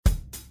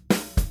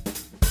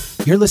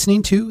You're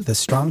listening to the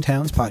Strong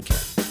Towns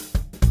Podcast.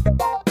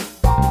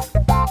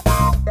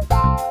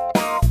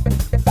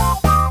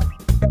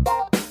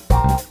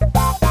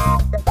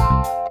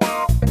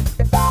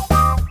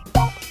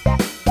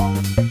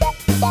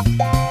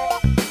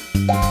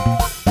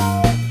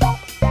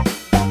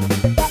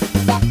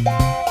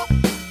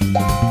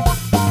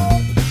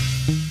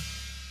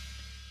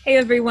 Hey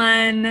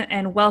everyone,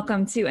 and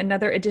welcome to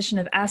another edition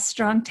of Ask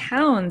Strong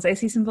Towns. I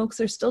see some folks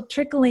are still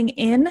trickling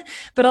in,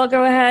 but I'll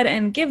go ahead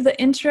and give the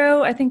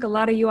intro. I think a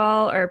lot of you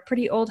all are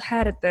pretty old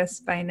hat at this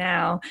by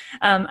now.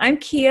 I'm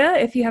Kea.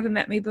 If you haven't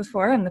met me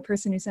before, I'm the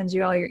person who sends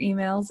you all your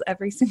emails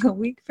every single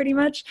week pretty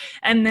much.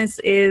 And this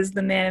is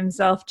the man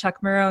himself,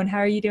 Chuck Marohn. How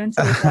are you doing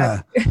today,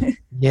 Chuck?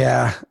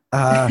 Yeah.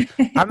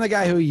 I'm the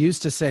guy who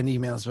used to send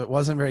emails, but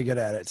wasn't very good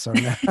at it. So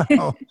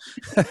now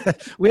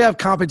we have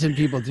competent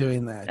people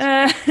doing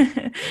that.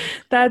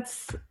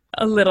 That's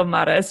a little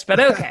modest, but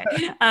okay.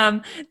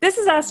 This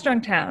is Ask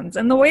Strong Towns.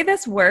 And the way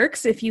this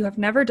works, if you have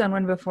never done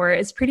one before,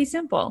 is pretty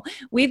simple.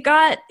 We've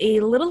got a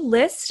little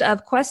list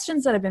of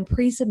questions that have been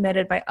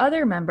pre-submitted by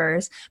other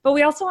members, but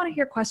we also want to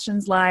hear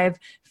questions live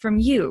from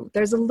you.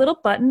 There's a little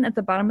button at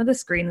the bottom of the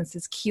screen that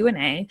says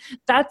Q&A.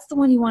 That's the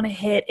one you want to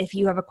hit if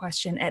you have a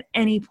question at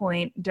any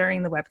point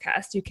during the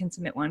webcast. You can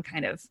submit one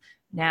kind of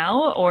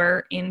now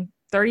or in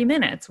 30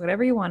 minutes,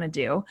 whatever you want to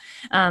do.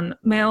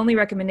 My only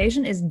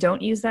recommendation is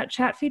don't use that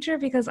chat feature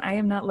because I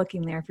am not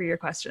looking there for your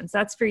questions.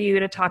 That's for you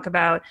to talk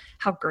about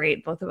how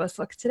great both of us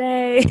look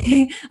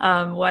today,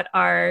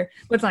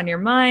 what's on your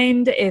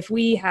mind. If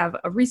we have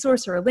a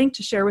resource or a link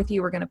to share with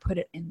you, we're going to put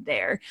it in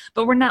there,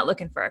 but we're not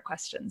looking for our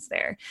questions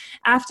there.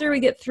 After we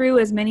get through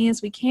as many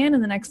as we can in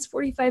the next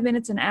 45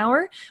 minutes, an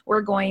hour, we're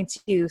going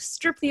to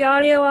strip the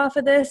audio off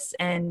of this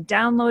and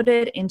download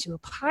it into a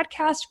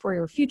podcast for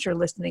your future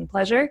listening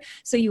pleasure.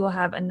 So you will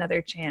have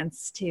another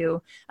chance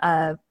to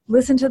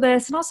listen to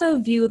this and also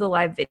view the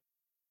live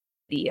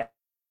video.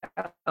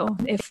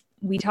 If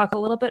we talk a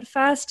little bit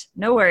fast,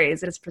 no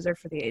worries. It is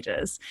preserved for the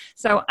ages.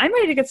 So I'm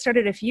ready to get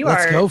started if you are.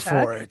 Let's go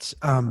Chuck. for it.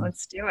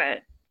 Let's do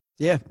it.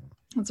 Yeah.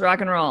 Let's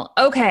rock and roll.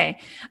 Okay,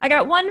 I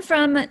got one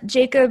from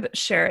Jacob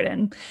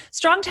Sheridan.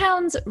 Strong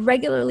Towns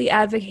regularly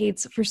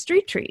advocates for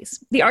street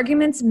trees. The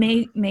arguments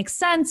may make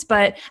sense,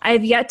 but I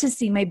have yet to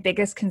see my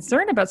biggest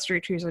concern about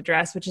street trees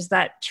addressed, which is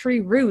that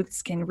tree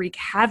roots can wreak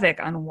havoc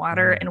on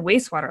water and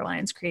wastewater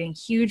lines, creating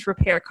huge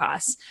repair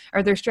costs.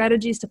 Are there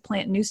strategies to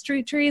plant new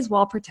street trees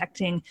while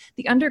protecting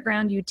the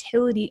underground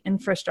utility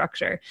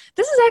infrastructure?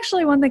 This is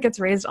actually one that gets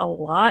raised a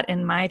lot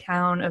in my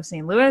town of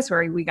St. Louis,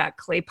 where we got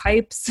clay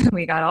pipes,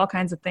 we got all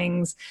kinds of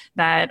things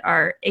that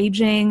are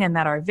aging and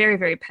that are very,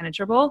 very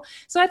penetrable.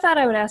 So I thought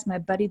I would ask my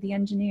buddy, the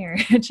engineer,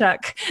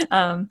 Chuck.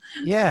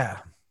 Yeah,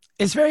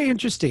 it's very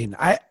interesting.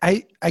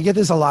 I get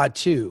this a lot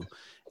too.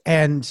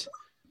 And,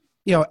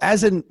 you know,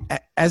 as an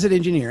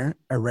engineer,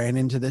 I ran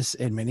into this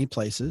in many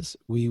places.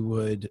 We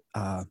would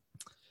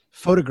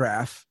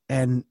photograph,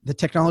 and the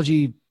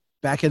technology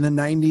back in the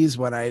 90s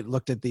when I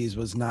looked at these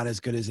was not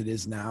as good as it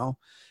is now.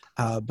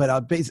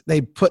 But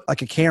they put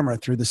like a camera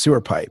through the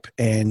sewer pipe,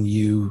 and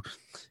you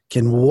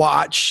can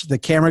watch the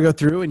camera go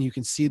through and you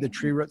can see the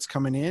tree roots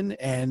coming in,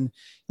 and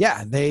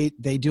yeah, they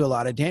do a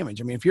lot of damage.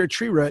 I mean, if you're a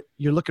tree root,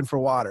 you're looking for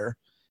water,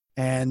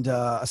 and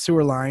a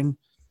sewer line,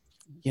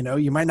 you know,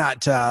 you might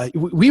not,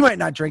 we might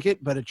not drink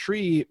it, but a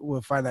tree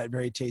will find that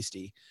very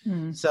tasty.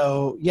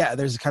 So yeah,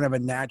 there's kind of a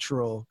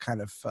natural kind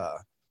of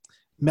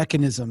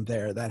mechanism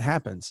there that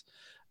happens.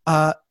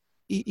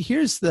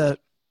 Here's the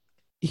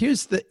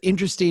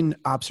interesting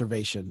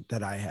observation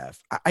that I have.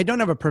 I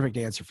don't have a perfect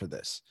answer for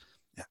this.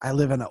 I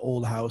live in an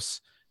old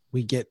house.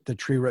 We get the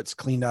tree roots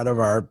cleaned out of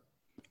our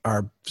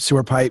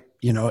sewer pipe,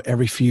 you know,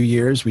 every few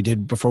years. We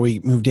did before we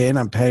moved in.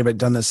 I'm planning to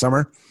done this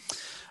summer.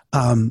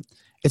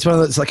 It's one of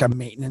those, like a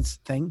maintenance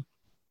thing.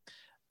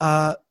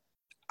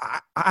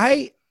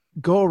 I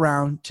go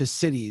around to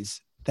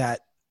cities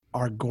that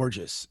are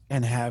gorgeous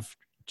and have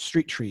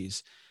street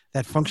trees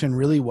that function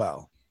really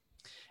well.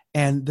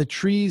 And the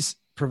trees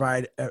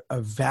provide a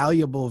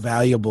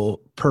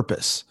valuable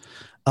purpose,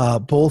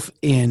 both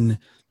in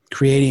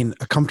creating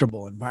a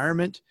comfortable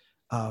environment,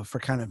 for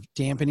kind of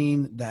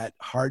dampening that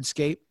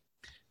hardscape,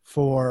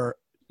 for,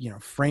 you know,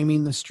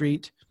 framing the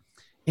street.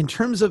 In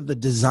terms of the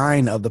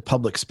design of the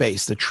public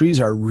space, the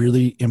trees are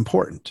really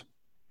important.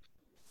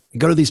 You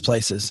go to these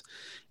places,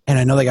 and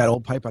I know they got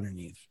old pipe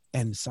underneath,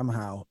 and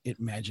somehow it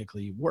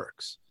magically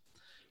works.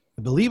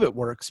 I believe it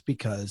works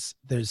because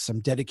there's some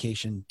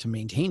dedication to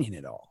maintaining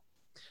it all.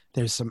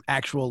 There's some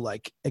actual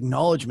like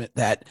acknowledgement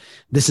that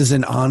this is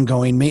an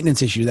ongoing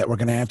maintenance issue that we're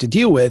going to have to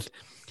deal with.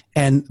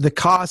 And the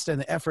cost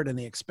and the effort and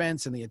the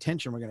expense and the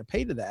attention we're going to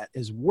pay to that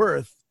is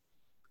worth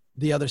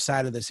the other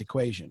side of this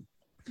equation.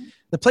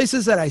 The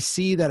places that I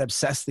see that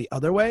obsess the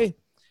other way,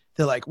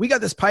 they're like, we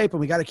got this pipe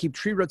and we got to keep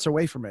tree roots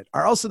away from it,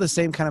 are also the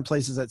same kind of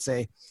places that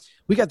say,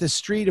 we got this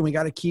street and we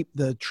got to keep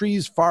the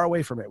trees far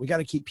away from it. We got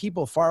to keep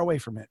people far away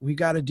from it. We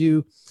got to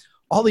do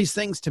all these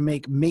things to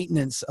make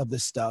maintenance of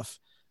this stuff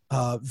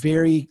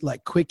very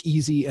like quick,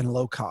 easy, and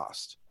low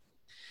cost.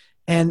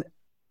 And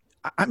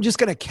I'm just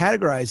going to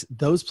categorize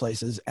those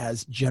places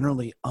as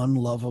generally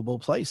unlovable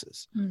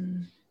places.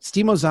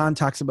 Steve Marohn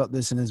talks about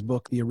this in his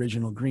book, The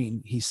Original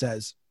Green. He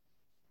says,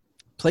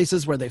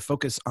 places where they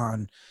focus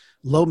on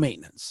low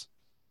maintenance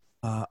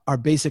are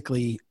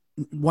basically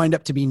wind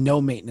up to be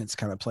no maintenance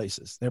kind of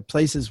places. They're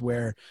places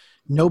where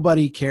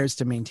nobody cares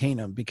to maintain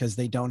them because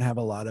they don't have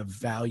a lot of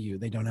value.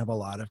 They don't have a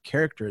lot of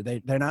character.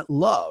 They're not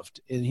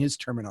loved, in his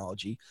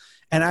terminology.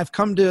 And I've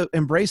come to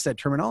embrace that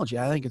terminology.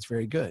 I think it's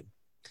very good.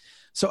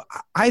 So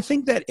I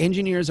think that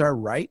engineers are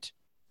right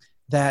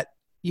that,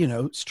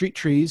 street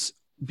trees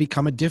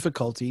become a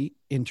difficulty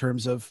in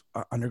terms of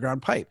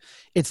underground pipe.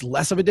 It's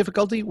less of a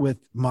difficulty with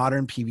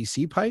modern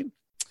PVC pipe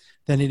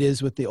than it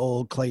is with the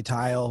old clay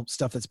tile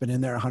stuff that's been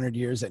in there 100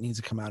 years that needs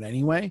to come out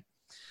anyway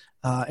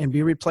and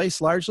be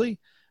replaced largely.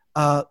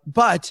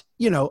 But,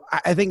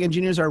 I think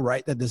engineers are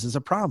right that this is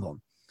a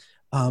problem.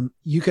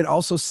 You could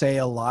also say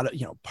a lot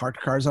of,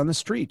 parked cars on the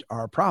street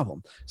are a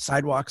problem.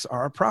 Sidewalks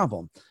are a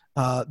problem.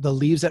 The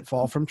leaves that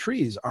fall from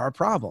trees are a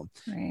problem.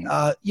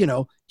 Right.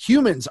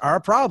 Humans are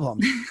a problem.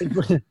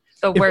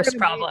 The worst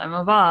problem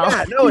of all.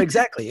 Yeah, no,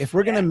 exactly. If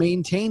we're going to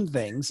maintain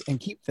things and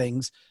keep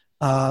things,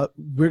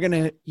 we're going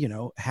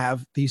to,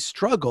 have these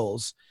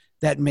struggles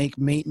that make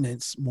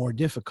maintenance more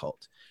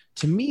difficult.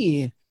 To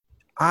me,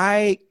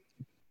 I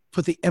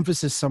put the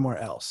emphasis somewhere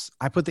else.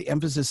 I put the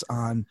emphasis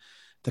on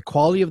the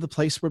quality of the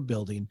place we're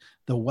building,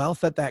 the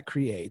wealth that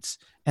creates,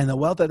 and the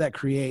wealth that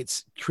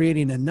creates,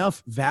 creating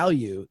enough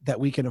value that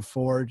we can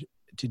afford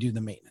to do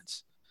the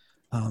maintenance.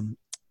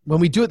 When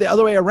we do it the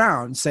other way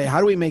around, say, how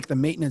do we make the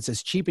maintenance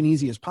as cheap and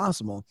easy as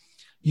possible?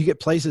 You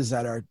get places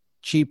that are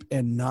cheap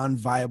and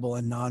non-viable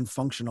and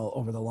non-functional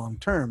over the long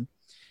term,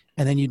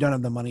 and then you don't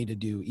have the money to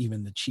do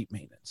even the cheap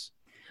maintenance.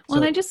 Well,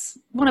 and I just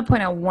want to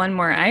point out one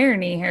more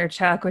irony here,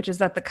 Chuck, which is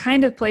that the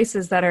kind of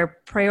places that are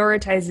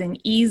prioritizing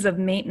ease of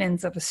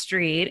maintenance of a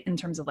street in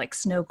terms of like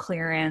snow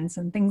clearance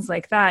and things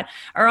like that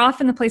are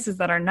often the places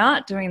that are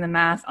not doing the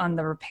math on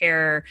the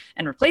repair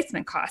and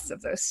replacement costs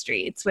of those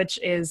streets, which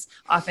is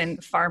often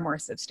far more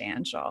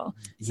substantial.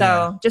 Yeah.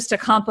 So just to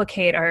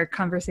complicate our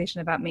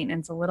conversation about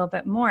maintenance a little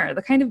bit more,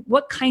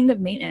 what kind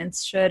of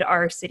maintenance should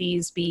our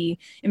cities be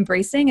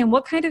embracing, and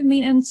what kind of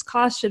maintenance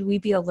costs should we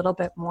be a little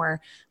bit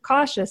more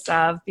cautious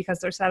of, because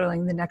they're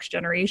saddling the next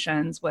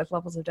generations with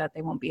levels of debt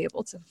they won't be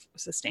able to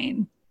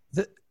sustain.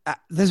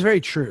 That's very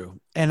true.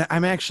 And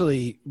I'm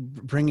actually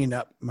bringing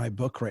up my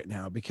book right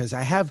now because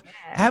I have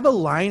a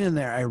line in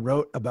there I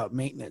wrote about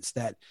maintenance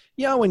that,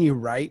 when you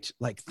write,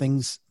 like,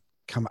 things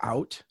come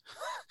out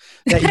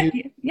that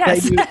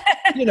yes.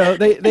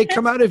 they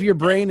come out of your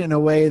brain in a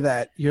way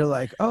that you're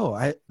like,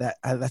 oh,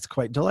 that's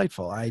quite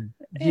delightful. Where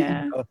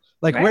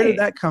did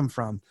that come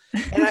from?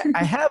 And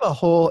I have a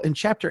whole, in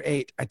chapter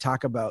 8, I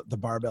talk about the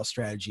barbell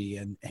strategy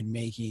and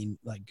making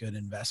like good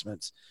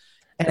investments.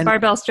 And the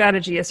barbell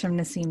strategy is from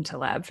Nassim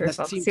Taleb for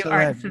folks who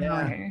aren't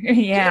familiar.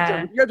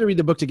 Yeah. You have to read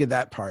the book to get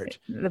that part.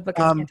 The book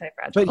is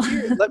anti-fragile. But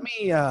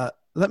here,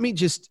 let me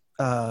just,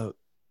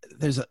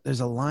 there's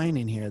a line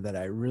in here that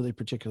I really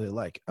particularly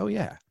like. Oh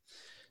yeah.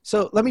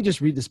 So let me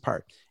just read this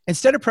part.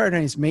 Instead of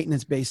prioritizing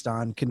maintenance based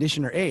on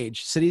condition or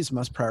age, cities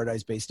must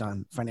prioritize based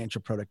on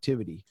financial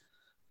productivity.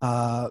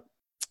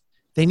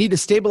 They need to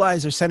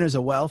stabilize their centers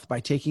of wealth by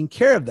taking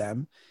care of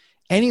them.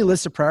 Any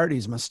list of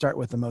priorities must start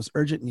with the most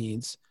urgent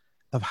needs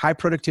of high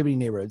productivity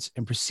neighborhoods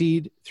and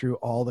proceed through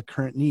all the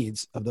current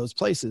needs of those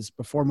places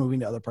before moving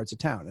to other parts of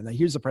town. And then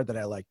here's the part that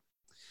I like.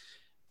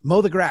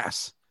 Mow the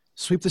grass,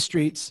 sweep the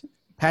streets,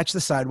 patch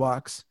the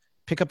sidewalks,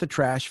 pick up the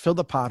trash, fill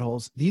the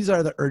potholes. These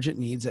are the urgent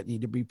needs that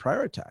need to be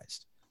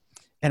prioritized.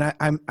 And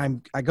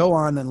I go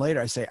on, and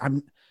later I say,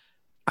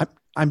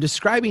 I'm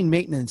describing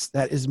maintenance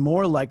that is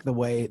more like the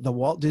way the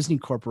Walt Disney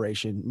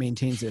Corporation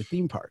maintains their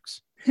theme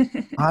parks.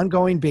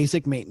 Ongoing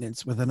basic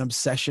maintenance with an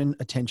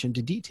attention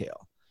to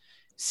detail.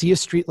 See a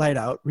street light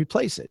out,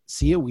 replace it.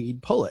 See a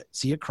weed, pull it.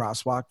 See a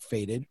crosswalk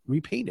faded,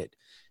 repaint it.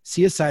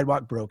 See a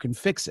sidewalk broken,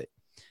 fix it.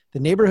 The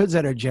neighborhoods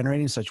that are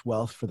generating such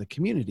wealth for the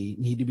community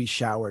need to be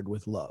showered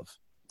with love.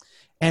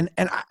 And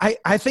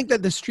I think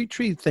that the street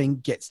tree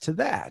thing gets to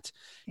that.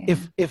 Yeah.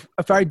 If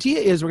our idea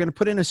is we're going to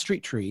put in a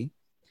street tree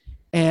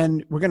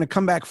and we're going to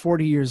come back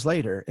 40 years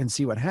later and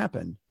see what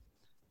happened,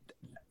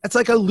 that's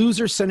like a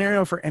loser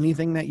scenario for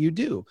anything that you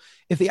do.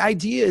 If the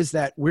idea is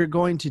that we're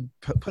going to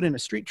put in a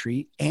street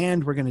tree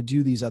and we're going to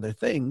do these other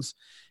things,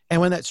 and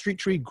when that street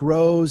tree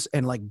grows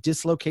and like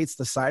dislocates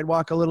the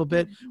sidewalk a little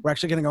bit, we're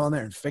actually going to go in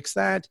there and fix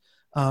that.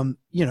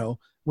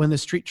 When the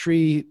street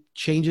tree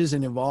changes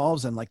and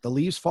evolves and like the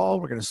leaves fall,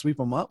 we're going to sweep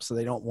them up so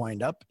they don't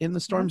wind up in the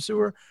storm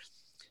sewer.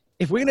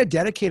 If we're going to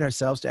dedicate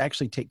ourselves to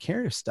actually take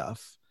care of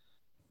stuff,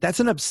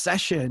 that's an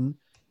obsession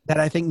that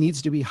I think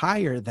needs to be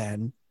higher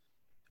than,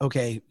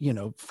 okay,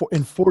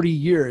 in 40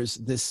 years,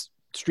 this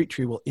street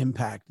tree will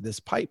impact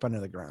this pipe under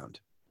the ground.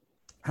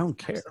 I don't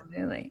care.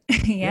 Absolutely.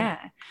 Yeah.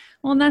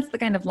 Well, and that's the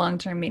kind of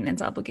long-term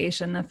maintenance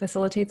obligation that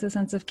facilitates a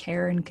sense of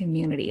care and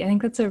community. I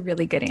think that's a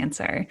really good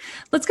answer.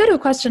 Let's go to a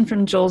question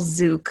from Joel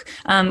Zook,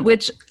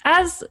 which,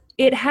 as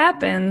it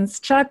happens,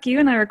 Chuck, you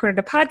and I recorded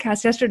a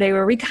podcast yesterday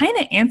where we kind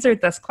of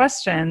answered this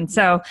question.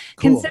 So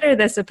consider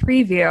this a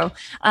preview.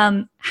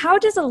 How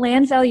does a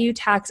land value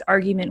tax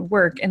argument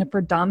work in a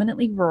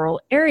predominantly rural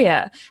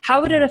area?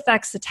 How would it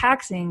affect the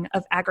taxing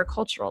of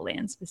agricultural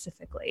land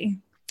specifically?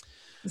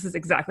 This is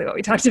exactly what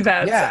we talked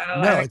about. Yeah, so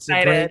no, I'm it's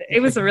excited. It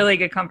was a really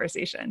good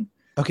conversation.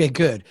 Okay,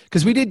 good.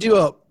 Because we did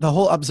do the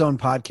whole Upzone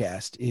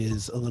podcast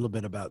is a little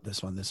bit about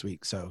this one this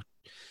week. So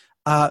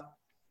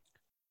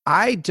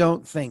I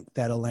don't think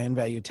that a land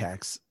value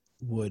tax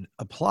would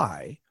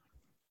apply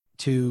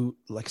to,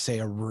 like, say,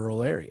 a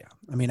rural area.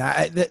 I mean,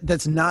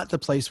 that's not the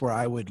place where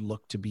I would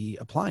look to be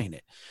applying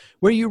it.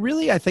 Where you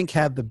really, I think,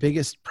 have the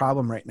biggest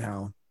problem right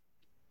now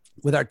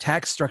with our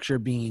tax structure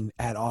being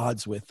at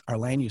odds with our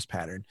land use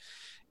pattern,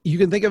 you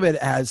can think of it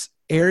as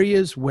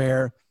areas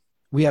where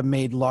we have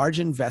made large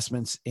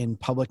investments in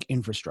public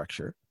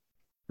infrastructure,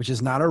 which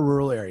is not a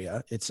rural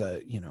area. It's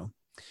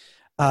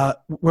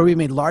where we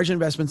made large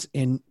investments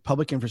in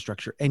public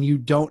infrastructure and you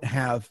don't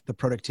have the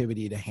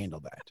productivity to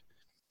handle that.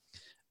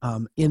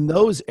 In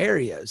those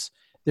areas,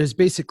 there's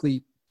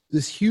basically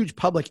this huge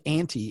public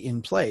ante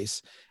in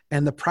place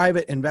and the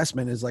private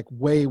investment is like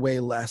way, way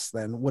less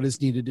than what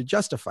is needed to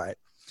justify it.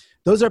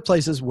 Those are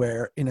places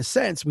where, in a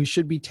sense, we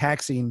should be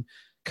taxing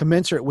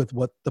commensurate with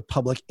what the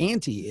public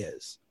ante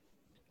is.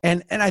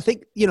 And I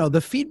think,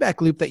 the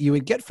feedback loop that you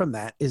would get from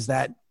that is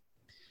that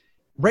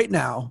right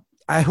now,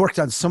 I worked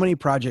on so many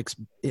projects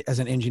as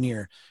an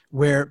engineer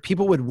where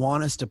people would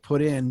want us to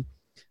put in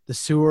the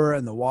sewer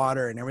and the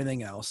water and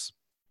everything else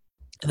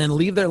and then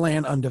leave their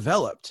land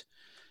undeveloped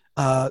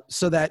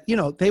so that,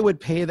 they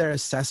would pay their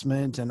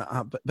assessment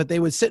but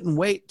they would sit and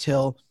wait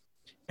till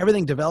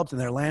everything developed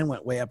and their land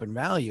went way up in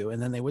value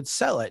and then they would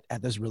sell it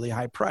at this really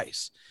high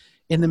price.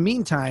 In the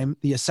meantime,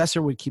 the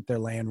assessor would keep their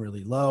land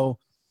really low.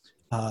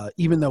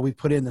 Even though we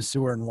put in the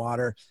sewer and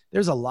water,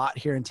 there's a lot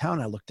here in town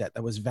I looked at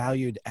that was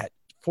valued at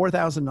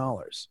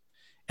 $4,000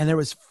 and there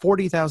was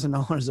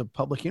 $40,000 of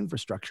public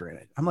infrastructure in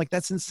it. I'm like,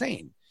 that's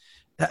insane.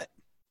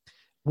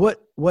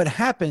 What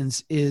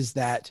happens is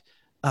that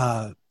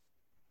the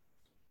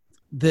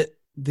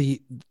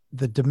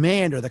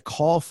demand or the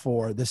call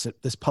for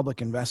this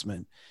public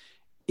investment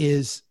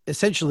is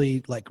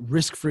essentially like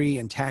risk-free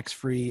and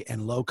tax-free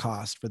and low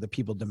cost for the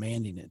people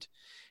demanding it.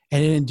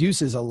 And it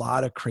induces a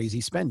lot of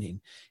crazy spending.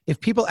 If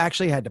people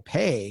actually had to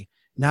pay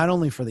not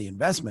only for the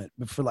investment,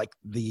 but for like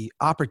the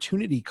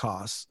opportunity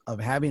costs of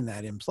having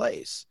that in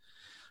place,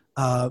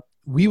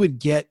 we would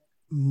get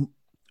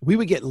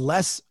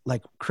less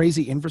like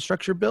crazy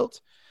infrastructure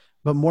built,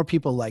 but more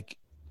people like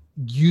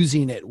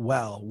using it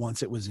well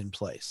once it was in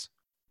place.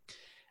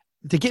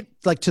 To get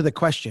like to the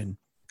question,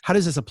 how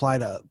does this apply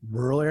to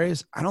rural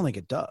areas? I don't think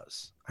it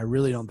does. I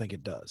really don't think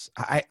it does.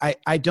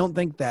 I don't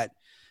think that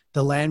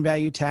the land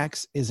value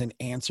tax is an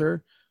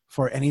answer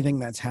for anything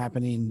that's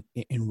happening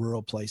in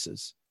rural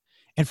places.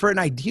 And for an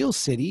ideal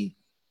city,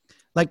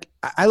 like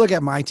I look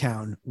at my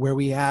town where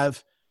we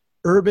have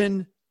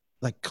urban,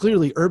 like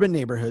clearly urban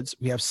neighborhoods,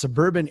 we have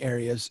suburban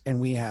areas,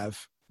 and we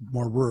have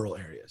more rural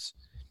areas.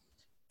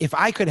 If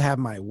I could have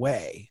my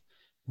way,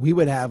 we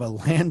would have a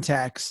land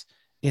tax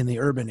in the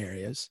urban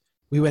areas.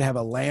 We would have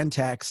a land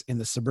tax in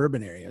the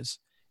suburban areas.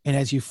 And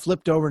as you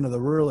flipped over into the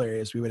rural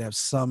areas, we would have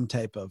some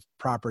type of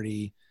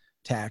property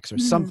tax or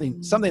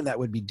something that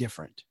would be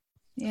different.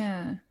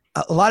 Yeah.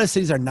 A lot of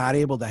cities are not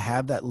able to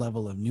have that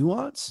level of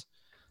nuance,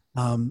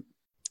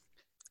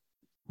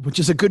 which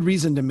is a good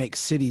reason to make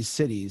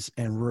cities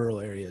and rural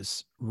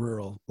areas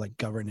rural, like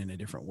governed in a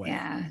different way.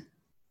 Yeah.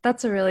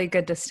 That's a really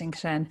good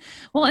distinction.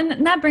 Well,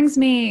 and that brings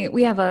me,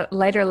 we have a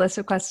lighter list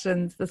of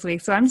questions this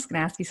week, so I'm just going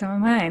to ask you some of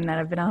mine that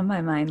have been on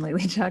my mind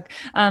lately, Chuck.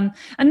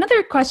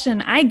 Another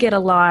question I get a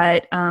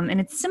lot,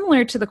 and it's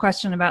similar to the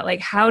question about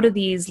like, how do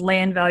these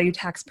land value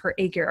tax per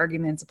acre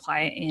arguments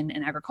apply in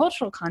an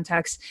agricultural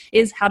context,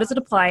 is how does it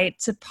apply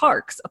to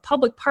parks? A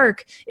public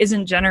park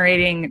isn't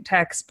generating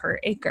tax per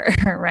acre,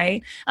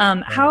 right?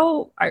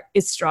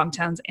 Is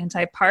Strongtown's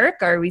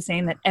anti-park? Are we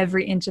saying that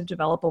every inch of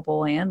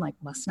developable land like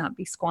must not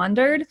be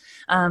squandered?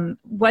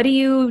 What do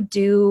you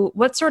do?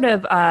 What sort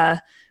of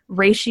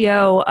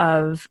ratio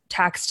of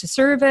tax to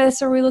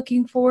service are we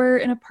looking for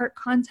in a park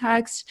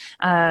context?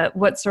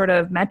 What sort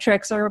of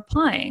metrics are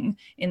applying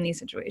in these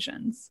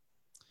situations?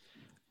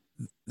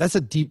 That's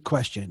a deep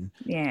question.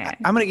 Yeah.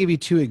 I'm going to give you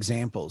two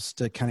examples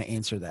to kind of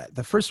answer that.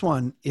 The first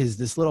one is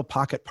this little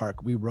pocket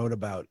park we wrote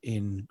about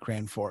in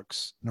Grand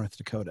Forks, North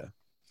Dakota.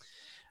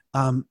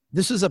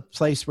 This is a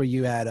place where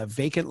you had a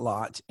vacant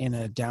lot in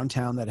a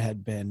downtown that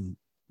had been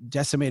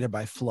decimated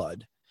by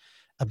flood.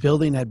 A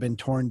building had been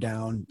torn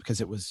down because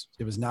it was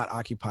not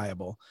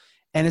occupiable.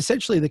 And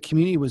essentially the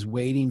community was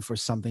waiting for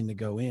something to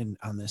go in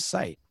on this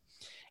site.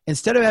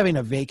 Instead of having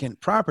a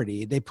vacant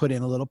property, they put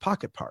in a little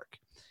pocket park.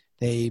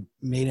 They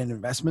made an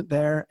investment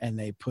there and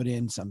they put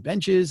in some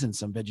benches and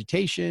some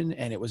vegetation,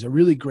 and it was a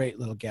really great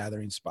little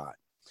gathering spot.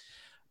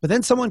 But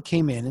then someone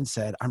came in and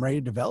said, I'm ready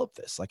to develop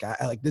this. Like I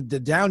like the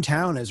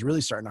downtown is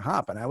really starting to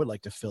hop and I would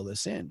like to fill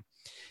this in.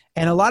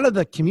 And a lot of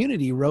the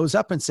community rose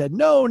up and said,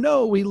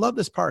 no, we love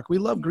this park. We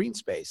love green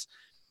space.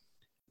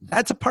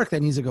 That's a park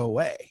that needs to go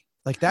away.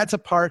 Like that's a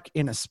park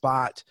in a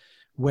spot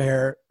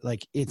where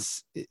like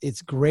its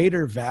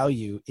greater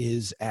value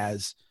is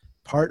as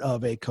part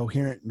of a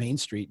coherent Main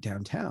Street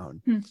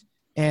downtown.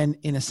 And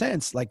in a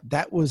sense, like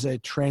that was a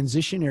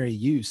transitionary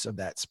use of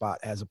that spot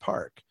as a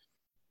park.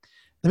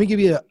 Let me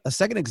give you a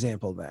second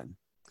example then.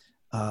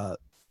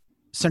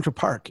 Central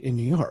Park in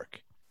New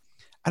York.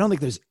 I don't think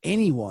there's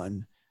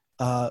anyone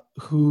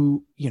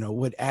who,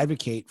 would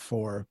advocate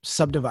for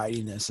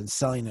subdividing this and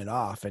selling it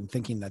off and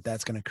thinking that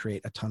that's going to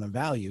create a ton of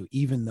value,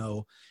 even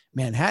though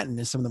Manhattan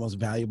is some of the most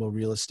valuable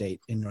real estate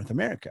in North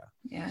America.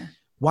 Yeah.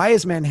 Why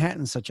is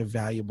Manhattan such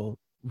valuable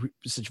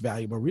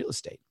real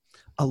estate?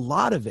 A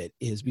lot of it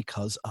is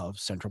because of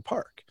Central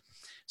Park.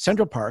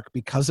 Central Park,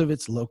 because of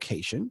its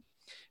location,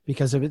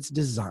 because of its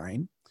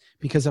design,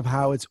 because of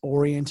how it's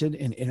oriented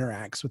and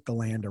interacts with the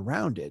land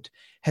around it,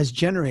 has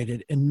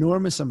generated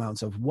enormous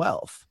amounts of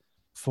wealth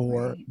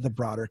for the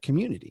broader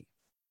community.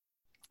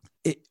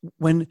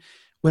 When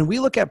we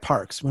look at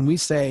parks, when we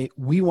say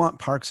we want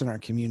parks in our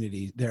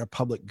community, they're a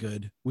public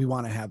good, we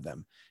want to have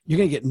them, you're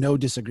going to get no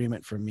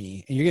disagreement from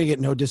me, and you're going to get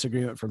no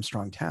disagreement from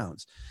Strong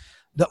Towns.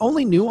 The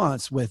only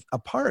nuance with a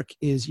park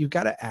is you've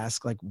got to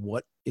ask, like,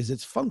 what is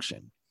its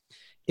function?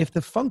 If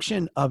the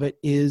function of it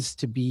is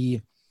to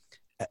be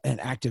an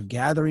active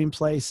gathering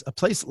place, a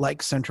place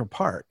like Central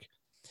Park,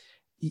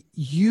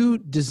 you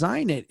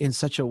design it in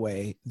such a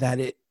way that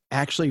it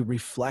actually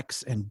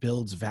reflects and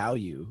builds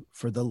value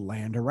for the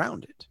land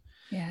around it.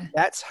 Yeah.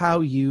 That's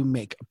how you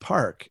make a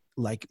park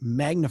like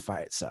magnify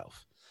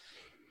itself.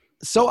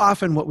 So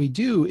often what we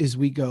do is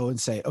we go and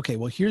say, okay,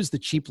 well, here's the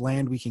cheap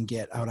land we can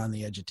get out on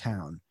the edge of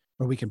town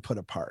where we can put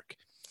a park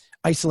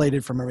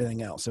isolated from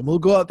everything else. And we'll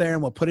go out there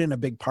and we'll put in a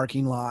big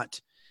parking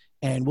lot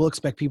and we'll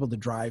expect people to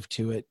drive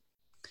to it.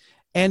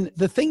 And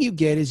the thing you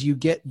get is you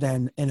get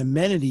then an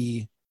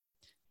amenity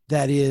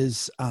that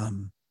is,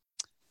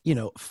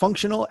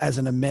 functional as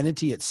an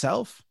amenity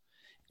itself.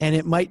 And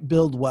it might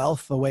build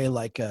wealth the way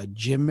like a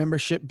gym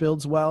membership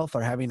builds wealth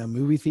or having a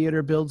movie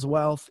theater builds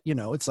wealth.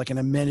 It's like an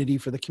amenity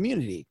for the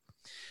community.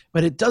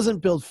 But it doesn't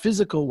build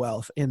physical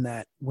wealth in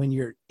that when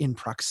you're in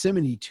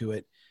proximity to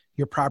it,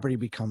 your property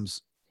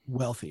becomes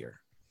wealthier.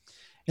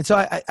 And so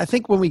I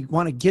think when we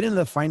want to get into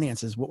the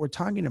finances, what we're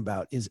talking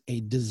about is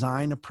a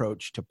design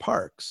approach to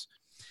parks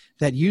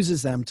that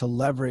uses them to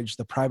leverage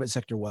the private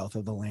sector wealth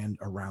of the land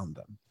around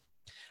them.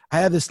 I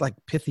have this like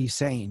pithy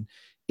saying,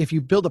 if you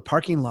build a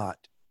parking lot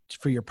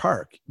for your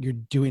park, you're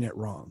doing it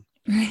wrong.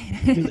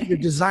 You're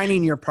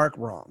designing your park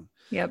wrong.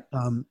 Yep.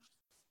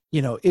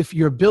 If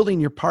you're building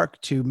your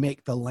park to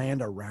make the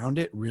land around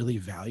it really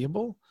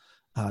valuable,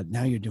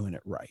 now you're doing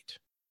it right.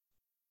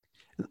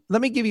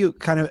 Let me give you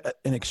kind of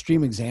an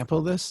extreme example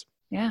of this.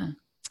 Yeah.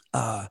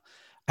 I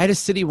had a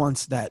city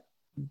once that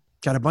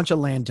got a bunch of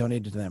land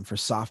donated to them for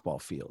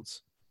softball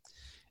fields.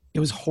 It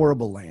was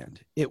horrible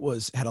land. It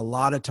had a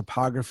lot of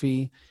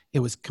topography. It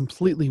was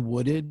completely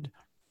wooded.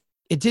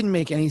 It didn't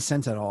make any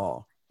sense at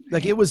all.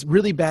 Like it was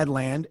really bad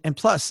land. And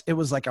plus it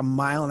was like 1.5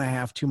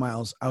 miles, 2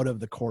 miles out of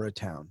the core of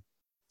town.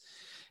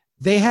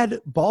 They had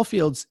ball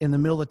fields in the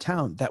middle of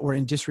town that were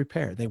in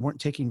disrepair. They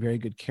weren't taking very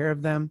good care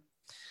of them.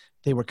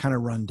 They were kind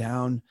of run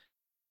down.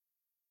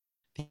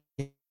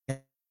 The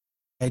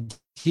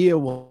idea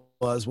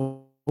was,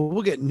 well,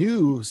 we'll get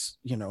news,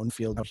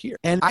 field out here.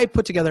 And I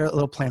put together a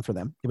little plan for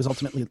them. It was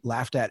ultimately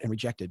laughed at and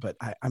rejected, but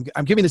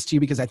I'm giving this to you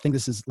because I think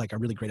this is like a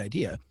really great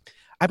idea.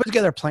 I put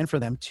together a plan for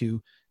them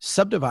to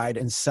subdivide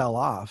and sell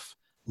off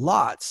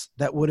lots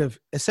that would have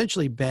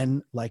essentially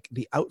been like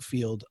the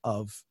outfield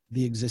of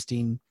the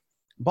existing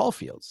ball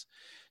fields.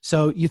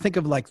 So you think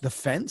of like the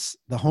fence,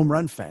 the home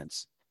run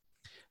fence.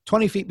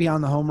 20 feet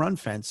beyond the home run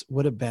fence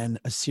would have been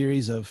a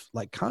series of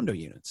like condo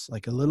units,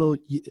 like those are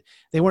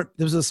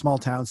the small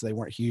towns, so they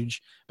weren't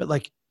huge, but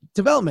like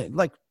development,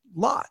 like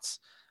lots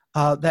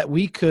that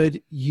we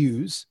could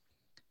use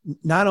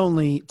not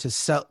only to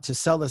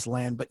sell this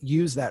land, but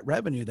use that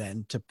revenue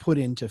then to put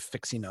into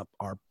fixing up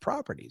our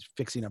properties,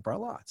 fixing up our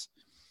lots.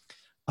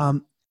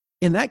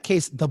 In that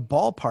case, the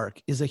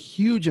ballpark is a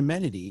huge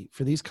amenity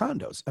for these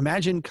condos.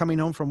 Imagine coming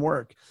home from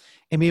work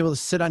and being able to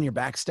sit on your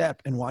back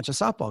step and watch a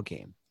softball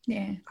game.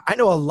 Yeah. I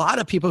know a lot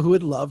of people who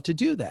would love to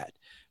do that.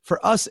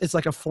 For us, it's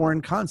like a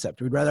foreign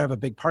concept. We'd rather have a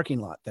big parking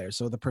lot there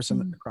so the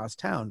person across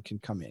town can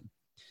come in.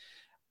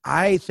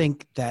 I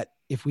think that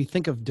if we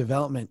think of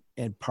development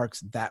and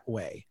parks that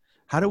way,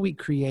 how do we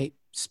create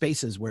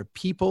spaces where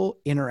people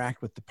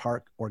interact with the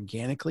park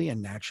organically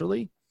and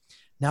naturally?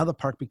 Now the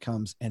park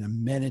becomes an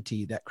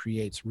amenity that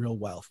creates real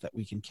wealth that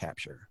we can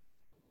capture.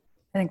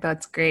 I think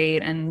that's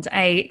great. And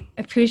I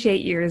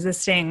appreciate you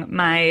resisting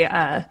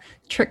my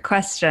trick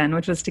question,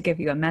 which was to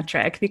give you a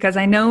metric, because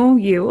I know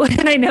you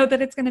and I know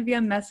that it's going to be a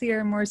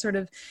messier, more sort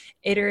of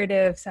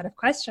iterative set of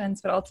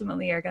questions, but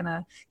ultimately are going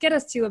to get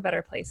us to a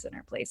better place in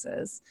our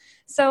places.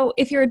 So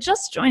if you're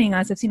just joining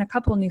us, I've seen a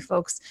couple new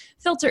folks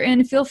filter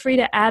in. Feel free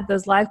to add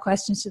those live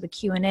questions to the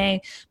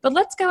Q&A. But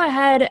let's go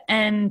ahead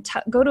and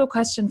go to a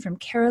question from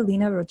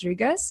Carolina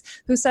Rodriguez,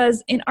 who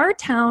says, in our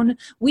town,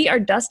 we are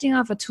dusting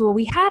off a tool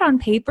we had on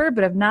paper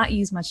but have not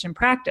used much in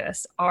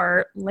practice,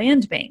 our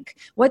land bank.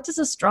 What does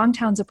a strong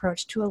town's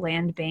approach to a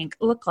land bank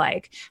look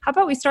like? How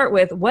about we start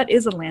with, what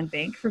is a land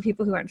bank for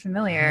people who aren't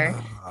familiar?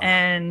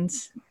 And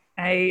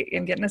I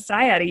am getting a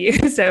sigh out of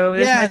you. So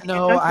yeah,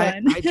 no,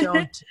 I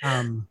don't.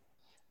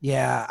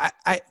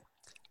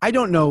 I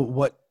don't know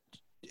what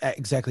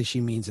exactly she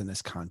means in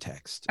this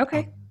context.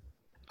 Okay.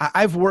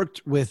 I've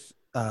worked with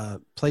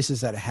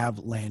places that have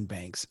land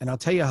banks, and I'll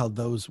tell you how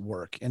those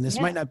work. And this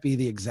might not be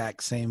the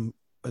exact same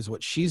as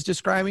what she's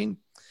describing,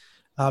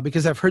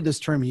 because I've heard this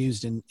term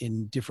used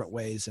in different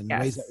ways and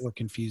ways that were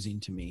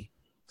confusing to me.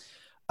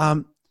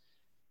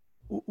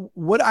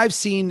 What I've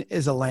seen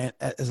as a land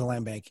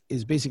bank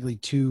is basically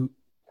two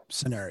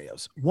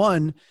scenarios.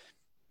 One,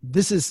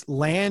 this is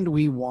land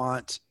we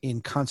want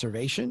in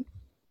conservation.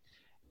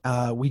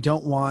 We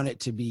don't want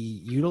it to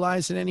be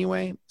utilized in any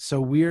way.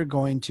 So we're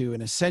going to,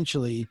 and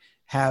essentially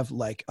have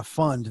like a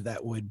fund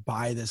that would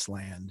buy this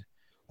land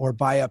or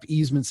buy up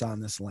easements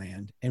on this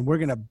land. And we're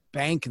going to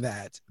bank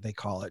that, they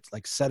call it,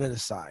 like set it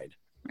aside,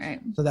 right,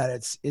 so that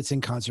it's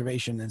in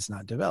conservation and it's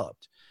not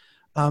developed.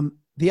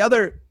 The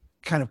other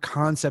kind of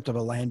concept of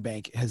a land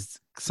bank has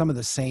some of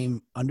the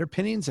same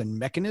underpinnings and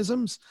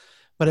mechanisms,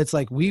 but it's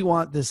like, we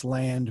want this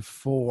land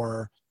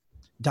for ...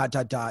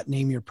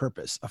 name your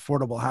purpose,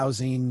 affordable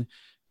housing,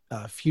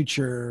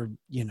 future,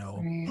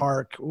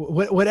 park,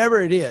 whatever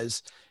it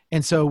is.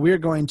 And so we're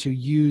going to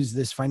use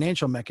this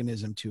financial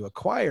mechanism to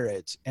acquire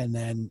it and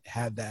then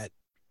have that,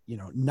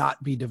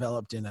 not be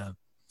developed in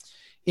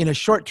a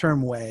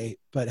short-term way,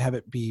 but have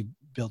it be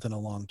built in a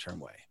long-term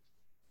way.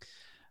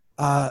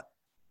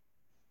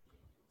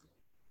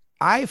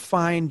 I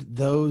find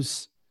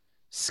those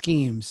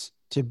schemes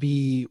to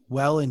be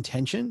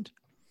well-intentioned,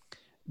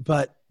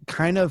 but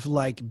kind of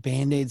like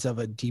Band-Aids of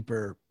a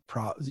deeper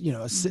problem,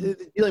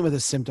 dealing with a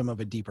symptom of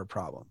a deeper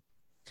problem.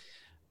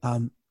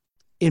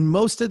 In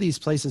most of these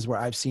places where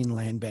I've seen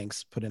land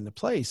banks put into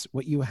place,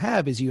 what you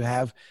have is you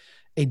have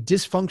a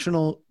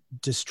dysfunctional,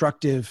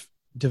 destructive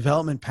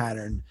development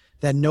pattern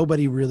that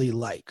nobody really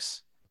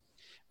likes.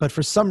 But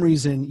for some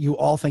reason, you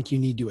all think you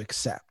need to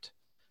accept.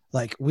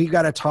 Like, we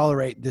got to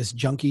tolerate this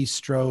junky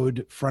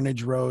strode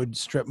frontage road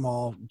strip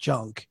mall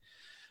junk.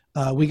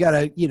 We got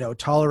to,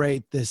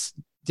 tolerate this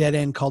dead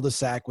end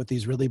cul-de-sac with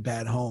these really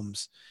bad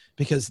homes,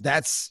 because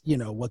that's,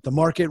 what the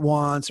market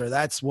wants, or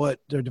that's what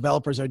their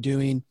developers are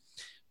doing.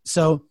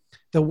 So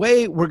the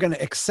way we're going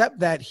to accept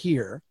that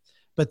here,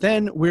 but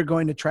then we're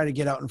going to try to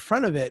get out in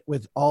front of it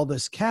with all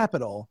this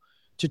capital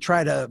to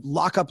try to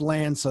lock up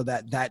land so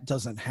that that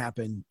doesn't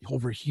happen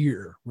over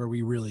here where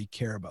we really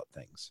care about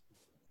things.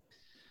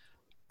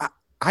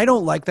 I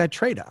don't like that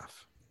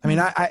trade-off. I mean,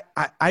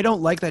 I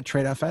don't like that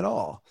trade-off at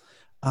all.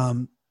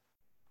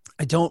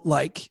 I don't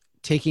like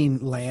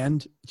taking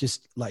land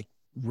just like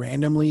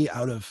randomly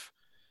out of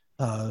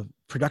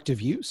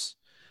productive use.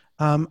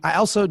 I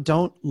also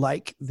don't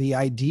like the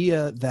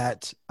idea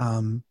that,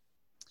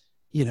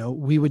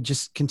 we would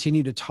just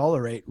continue to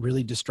tolerate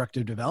really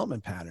destructive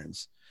development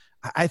patterns.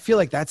 I feel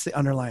like that's the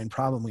underlying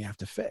problem we have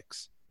to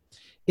fix.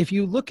 If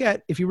you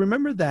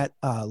remember that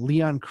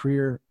Leon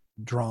Creer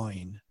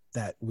drawing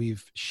that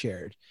we've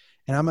shared,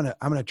 and I'm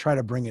gonna try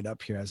to bring it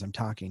up here as I'm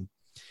talking.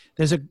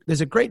 There's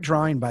a great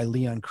drawing by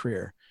Leon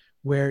Creer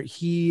where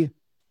he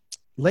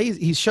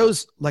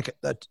shows like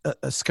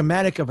a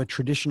schematic of a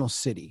traditional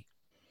city.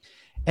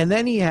 And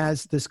then he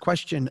has this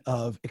question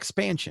of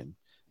expansion.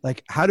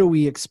 Like, how do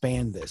we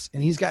expand this?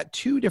 And he's got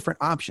two different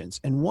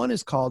options. And one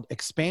is called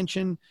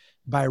expansion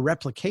by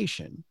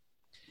replication.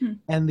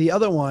 And the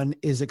other one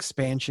is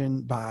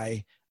expansion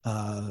by,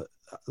 I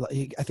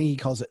think he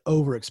calls it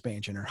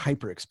overexpansion or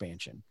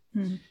hyperexpansion.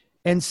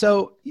 And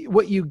so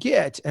what you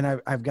get,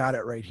 and I've got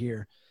it right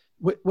here,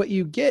 what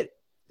you get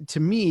to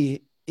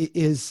me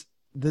is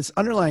this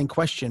underlying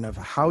question of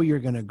how you're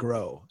going to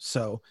grow.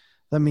 So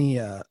let me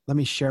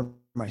share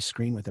my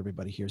screen with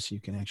everybody here so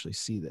you can actually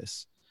see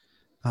this.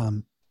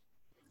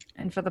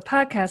 And for the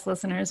podcast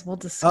listeners, we'll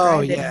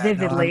describe it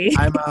vividly.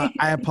 No,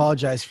 I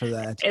apologize for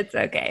that. It's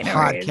okay. No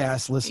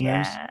podcast worries.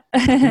 Listeners,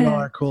 you all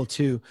are cool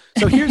too.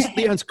 So here's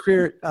Leon's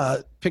career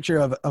picture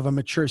of a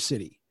mature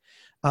city.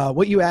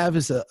 What you have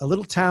is a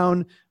little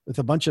town with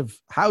a bunch of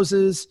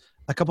houses,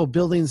 a couple of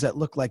buildings that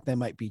look like they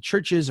might be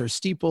churches or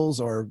steeples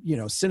or,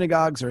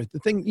 synagogues or the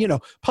thing,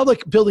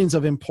 public buildings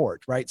of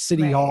import, right?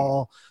 City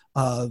Hall,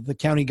 the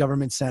county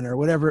government center,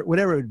 whatever it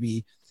would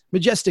be,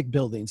 majestic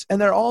buildings.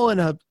 And they're all in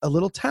a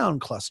little town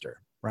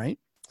cluster, right?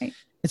 And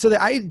so the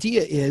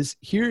idea is,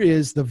 here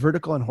is the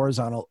vertical and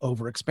horizontal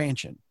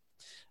overexpansion.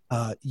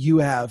 You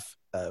have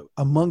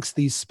amongst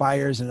these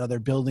spires and other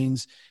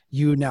buildings,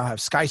 you now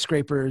have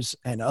skyscrapers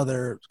and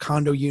other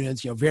condo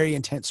units, very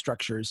intense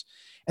structures.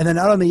 And then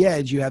out on the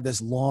edge, you have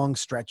this long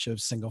stretch of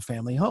single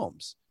family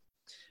homes.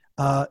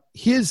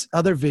 His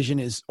other vision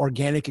is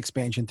organic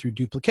expansion through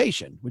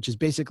duplication, which is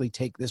basically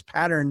take this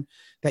pattern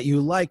that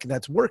you like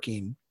that's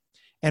working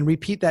and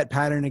repeat that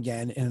pattern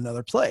again in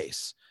another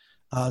place.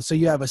 So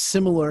you have a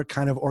similar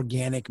kind of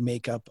organic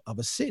makeup of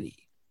a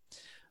city.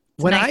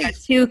 When I got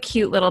two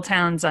cute little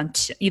towns on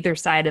either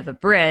side of a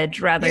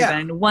bridge rather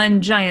than one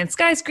giant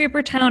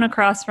skyscraper town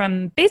across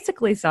from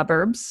basically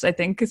suburbs, I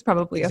think is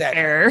probably a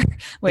fair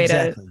way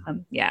to,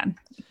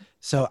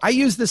 So I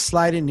used this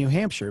slide in New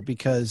Hampshire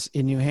because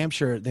in New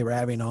Hampshire, they were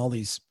having all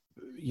these,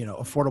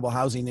 affordable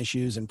housing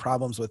issues and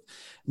problems with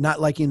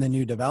not liking the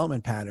new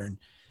development pattern.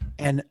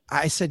 And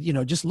I said,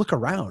 just look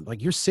around.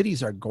 Like, your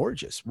cities are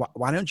gorgeous.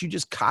 Why don't you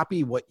just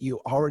copy what you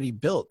already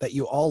built that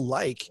you all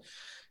like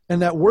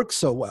and that works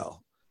so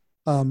well?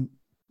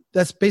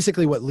 That's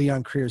basically what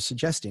Leon Creer is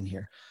suggesting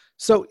here.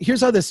 So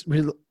here's how this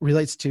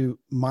relates to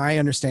my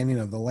understanding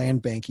of the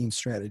land banking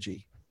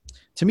strategy.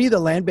 To me, the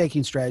land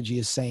banking strategy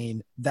is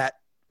saying that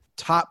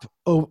top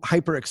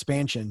hyper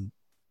expansion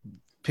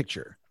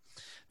picture,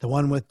 the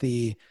one with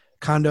the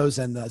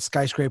condos and the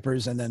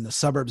skyscrapers and then the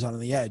suburbs on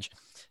the edge,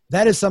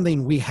 that is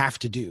something we have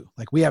to do.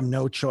 Like, we have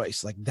no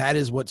choice. Like, that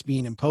is what's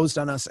being imposed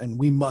on us and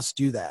we must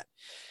do that.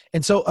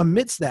 And so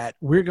amidst that,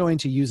 we're going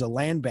to use a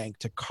land bank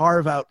to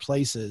carve out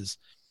places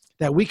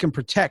that we can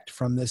protect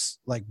from this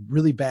like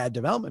really bad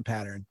development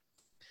pattern,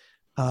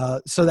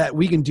 so that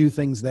we can do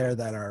things there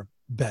that are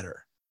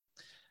better.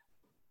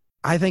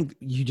 I think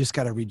you just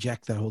got to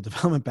reject that whole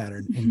development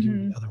pattern and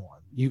do the other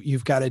one.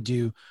 You've got to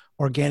do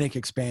organic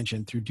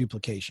expansion through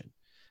duplication.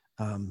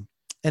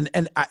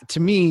 To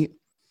me,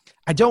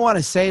 I don't want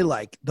to say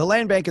like the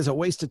land bank is a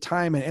waste of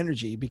time and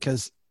energy,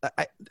 because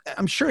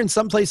I'm sure in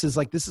some places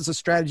like this is a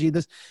strategy,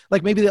 this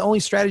like maybe the only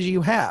strategy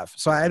you have.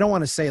 So I don't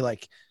want to say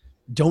like,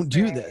 don't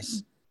do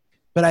this,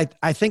 but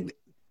I think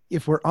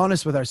if we're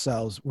honest with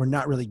ourselves, we're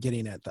not really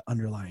getting at the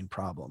underlying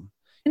problem.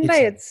 And by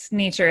its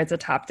nature, it's a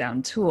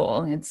top-down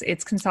tool.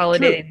 It's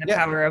consolidating the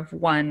power of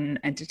one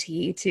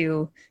entity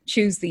to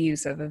choose the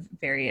use of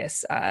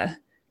various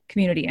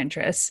community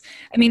interests.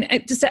 I mean,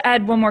 just to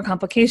add one more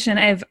complication,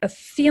 I have a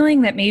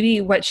feeling that maybe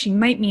what she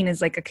might mean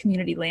is like a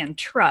community land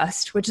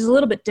trust, which is a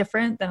little bit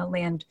different than a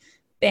land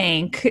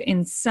bank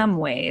in some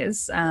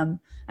ways. I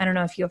don't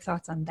know if you have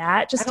thoughts on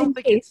that, just in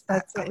case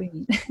that's what we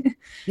mean.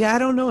 Yeah, I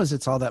don't know as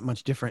it's all that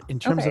much different in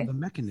terms of the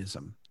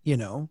mechanism,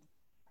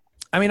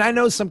 I mean, I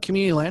know some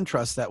community land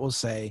trusts that will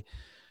say,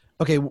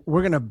 okay,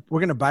 we're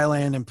going to buy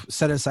land and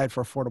set it aside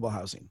for affordable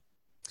housing.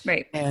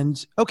 Right.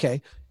 And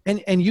okay.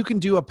 And you can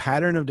do a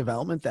pattern of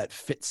development that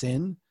fits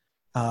in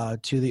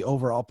to the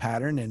overall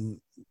pattern.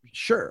 And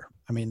sure,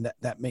 I mean,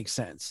 that makes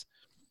sense.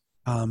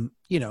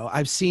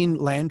 I've seen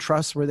land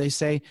trusts where they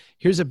say,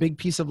 here's a big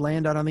piece of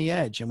land out on the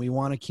edge and we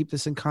want to keep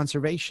this in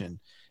conservation.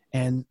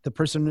 And the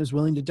person is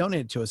willing to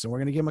donate it to us and we're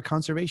going to give them a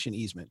conservation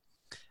easement.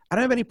 I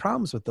don't have any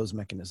problems with those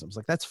mechanisms.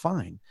 Like, that's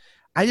fine.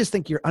 I just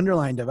think your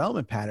underlying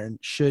development pattern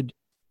should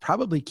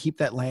probably keep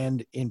that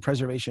land in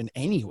preservation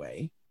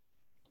anyway.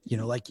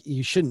 Like,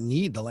 you shouldn't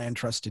need the land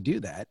trust to do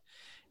that.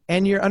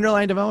 And your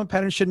underlying development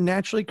pattern should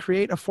naturally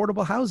create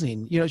affordable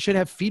housing. It should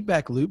have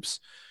feedback loops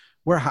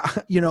where,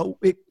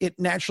 it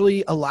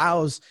naturally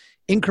allows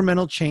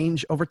incremental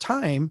change over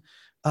time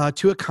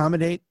to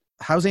accommodate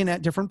housing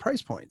at different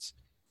price points.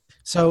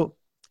 So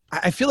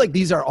I feel like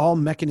these are all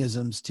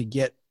mechanisms to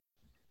get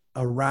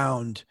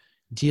around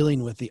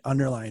dealing with the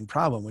underlying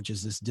problem, which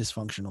is this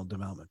dysfunctional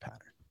development pattern.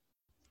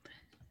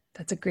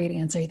 That's a great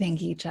answer.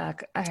 Thank you,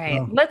 Chuck. All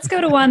right, let's go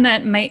to one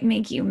that might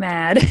make you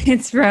mad.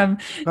 It's from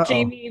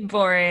Jamie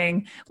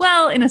Boring.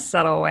 Well, in a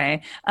subtle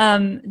way.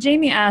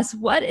 Jamie asks,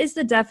 what is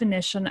the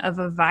definition of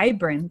a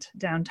vibrant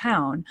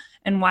downtown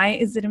and why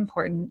is it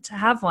important to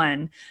have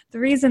one? The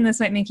reason this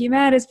might make you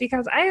mad is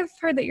because I have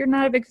heard that you're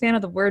not a big fan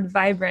of the word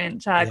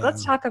vibrant, Chuck. Yeah.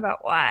 Let's talk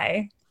about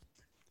why.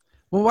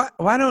 Well,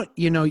 why don't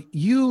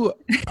you're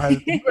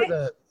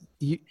the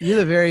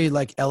very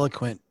like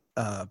eloquent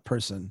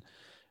person.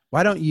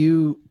 Why don't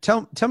you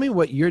tell me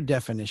what your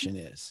definition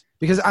is?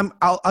 Because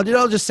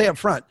I'll just say up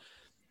front,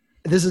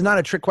 this is not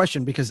a trick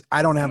question because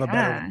I don't have a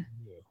better one than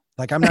you.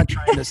 Like, I'm not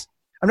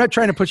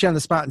trying to put you on the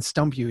spot and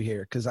stump you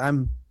here because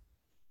I'm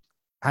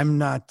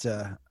not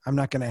going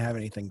to have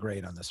anything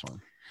great on this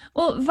one.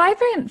 Well,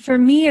 vibrant for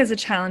me is a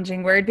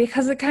challenging word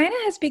because it kind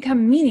of has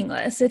become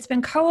meaningless. It's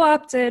been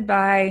co-opted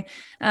by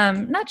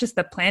not just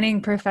the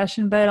planning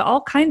profession, but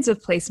all kinds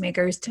of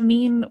placemakers to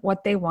mean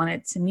what they want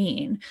it to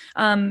mean.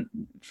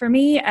 For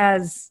me,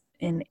 as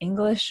an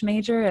English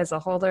major, as a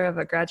holder of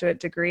a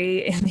graduate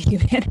degree in the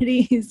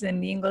humanities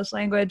and the English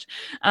language,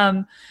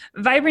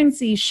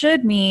 vibrancy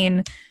should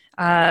mean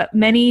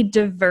many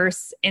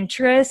diverse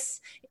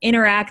interests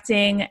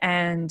interacting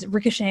and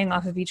ricocheting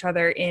off of each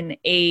other in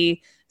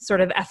a sort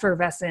of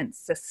effervescent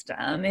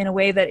system in a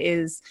way that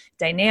is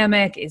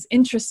dynamic, is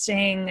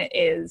interesting,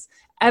 is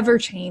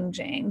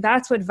ever-changing.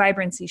 That's what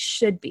vibrancy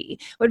should be.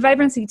 What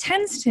vibrancy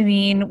tends to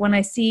mean when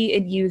I see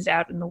it used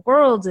out in the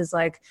world is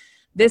like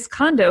this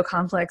condo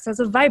complex has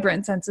a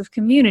vibrant sense of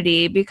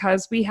community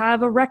because we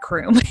have a rec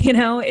room.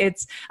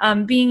 It's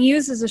being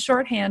used as a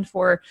shorthand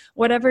for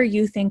whatever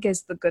you think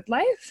is the good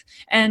life.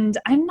 And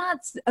I'm not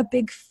a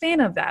big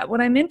fan of that.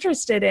 What I'm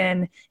interested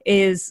in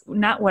is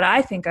not what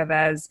I think of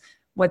as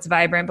what's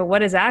vibrant, but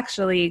what is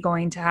actually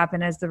going to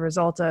happen as the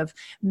result of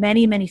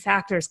many, many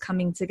factors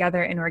coming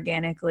together and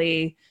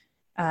organically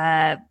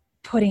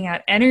putting out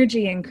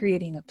energy and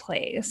creating a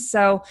place.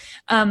 So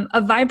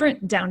a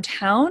vibrant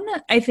downtown,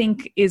 I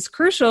think, is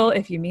crucial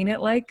if you mean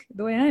it like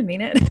the way I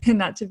mean it,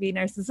 not to be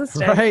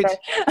narcissistic. Right.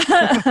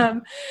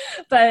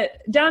 But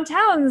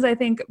downtowns, I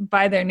think,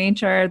 by their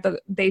nature,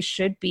 they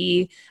should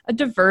be a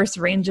diverse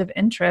range of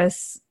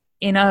interests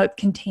in a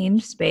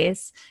contained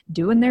space,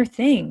 doing their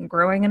thing,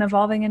 growing and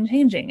evolving and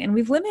changing. And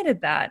we've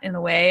limited that in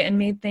a way and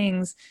made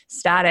things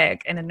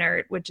static and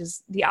inert, which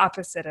is the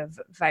opposite of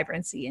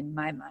vibrancy in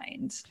my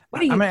mind.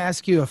 I'm going to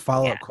ask you a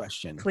follow-up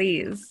question.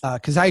 Please.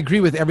 Because I agree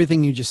with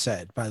everything you just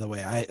said, by the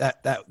way.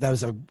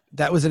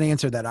 That was an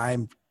answer that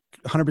I'm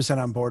 100%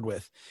 on board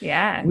with.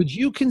 Yeah. Would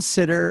you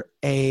consider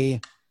and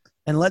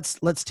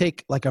let's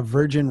take like a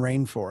virgin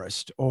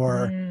rainforest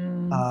or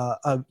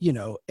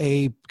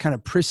a kind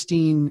of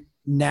pristine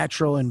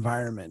natural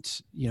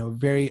environment,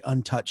 very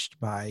untouched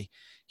by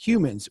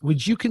humans.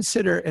 Would you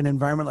consider an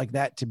environment like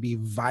that to be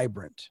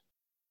vibrant?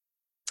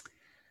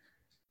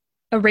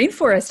 A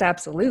rainforest,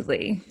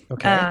 absolutely.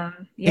 Okay.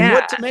 Yeah. In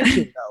what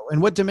dimension, though?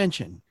 In what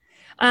dimension?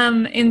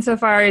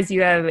 Insofar as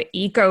you have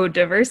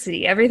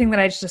eco-diversity, everything that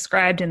I just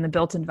described in the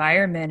built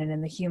environment and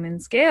in the human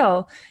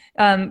scale,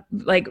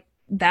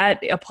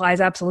 that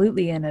applies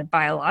absolutely in a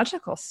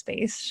biological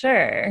space.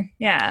 Sure.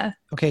 Yeah.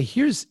 Okay.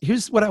 Here's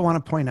what I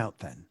want to point out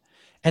then.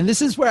 And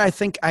this is where I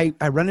think I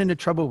run into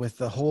trouble with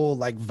the whole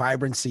like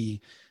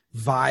vibrancy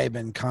vibe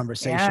and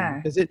conversation,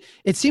 because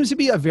it seems to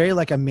be a very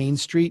like a Main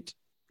Street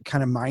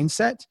kind of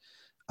mindset.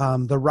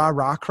 The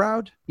rah-rah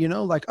crowd,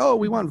 like, oh,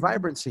 we want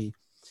vibrancy.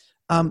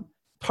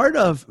 Part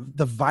of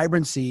the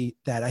vibrancy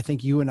that I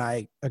think you and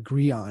I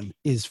agree on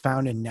is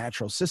found in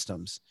natural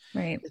systems.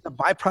 Right. It's a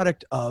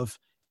byproduct of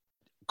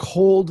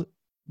cold,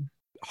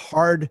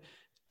 hard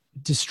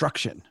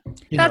destruction.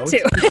 That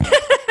too.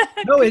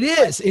 No, it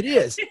is. It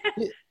is.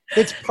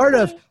 It's part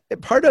of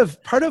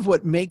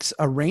what makes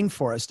a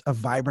rainforest a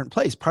vibrant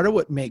place. Part of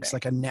what makes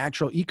like a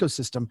natural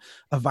ecosystem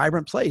a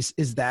vibrant place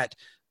is that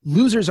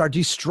losers are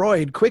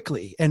destroyed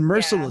quickly and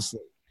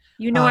mercilessly.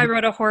 I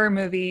wrote a horror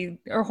movie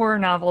or horror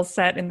novel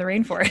set in the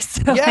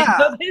rainforest. So I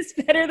know this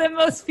better than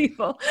most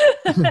people.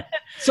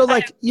 So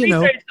like,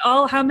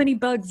 how many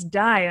bugs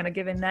die on a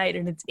given night,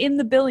 and it's in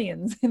the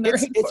billions in the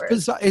rainforest. It's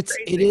bizarre.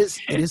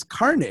 It is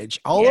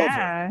carnage all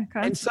over.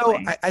 Constantly. And so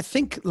I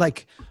think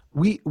like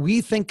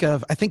we think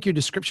of, I think your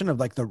description of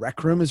like the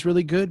rec room is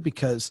really good,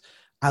 because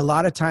a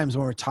lot of times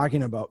when we're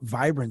talking about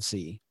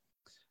vibrancy,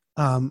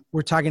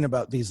 we're talking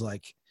about these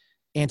like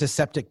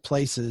antiseptic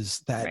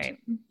places that,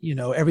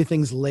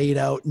 everything's laid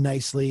out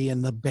nicely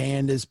and the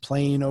band is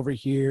playing over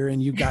here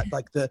and you've got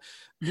like the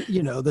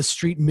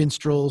street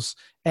minstrels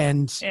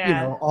and,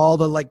 all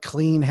the like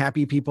clean,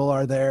 happy people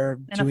are there.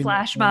 And a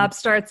flash mob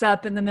starts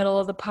up in the middle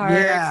of the park.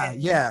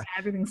 Yeah.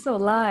 Everything's so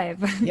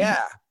live.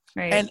 Yeah.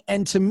 Right.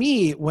 And to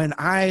me, when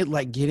I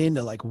like get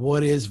into like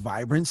what is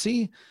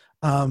vibrancy,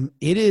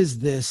 it is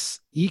this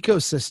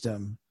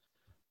ecosystem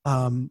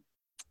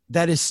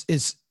that is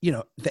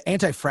the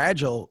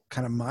anti-fragile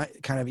kind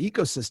of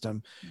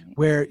ecosystem,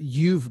 where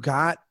you've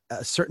got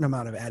a certain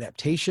amount of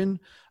adaptation,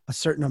 a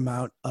certain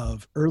amount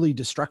of early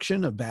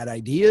destruction of bad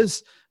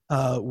ideas,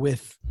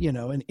 with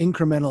an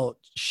incremental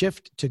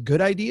shift to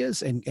good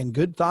ideas and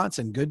good thoughts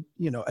and good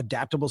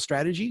adaptable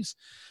strategies.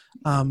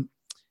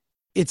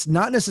 It's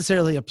not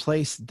necessarily a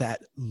place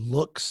that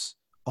looks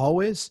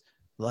always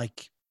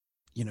like,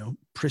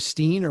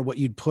 pristine or what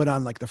you'd put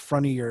on like the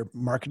front of your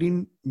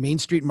Main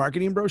Street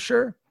marketing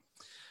brochure.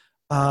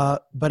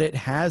 But it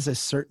has a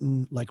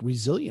certain like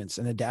resilience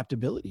and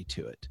adaptability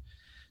to it.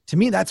 To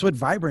me, that's what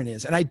vibrant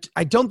is. And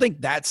I don't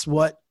think that's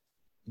what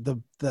the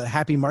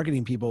happy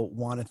marketing people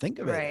want to think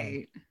of it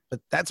as, but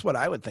that's what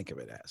I would think of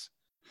it as.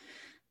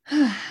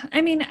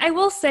 I mean, I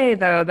will say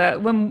though,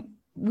 that when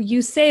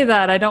you say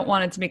that, I don't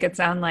want it to make it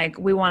sound like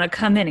we want to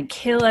come in and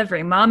kill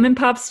every mom and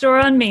pop store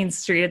on Main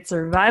Street. It's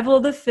survival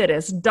of the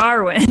fittest,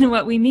 Darwin.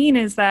 What we mean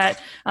is that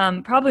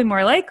probably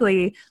more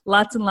likely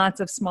lots and lots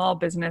of small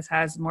business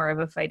has more of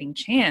a fighting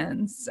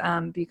chance,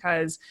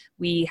 because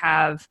we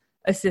have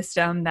a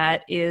system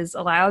that is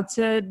allowed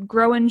to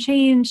grow and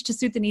change to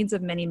suit the needs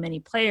of many, many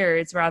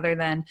players, rather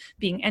than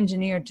being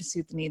engineered to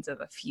suit the needs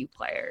of a few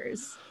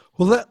players.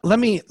 Well, let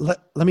me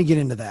get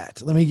into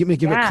that. Let me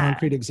give a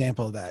concrete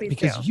example of that. Please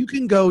because do. You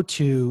can go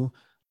to,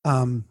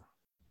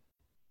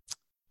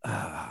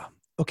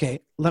 okay,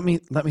 let me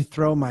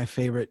throw my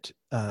favorite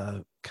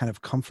kind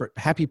of comfort,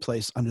 happy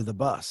place under the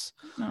bus.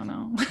 Oh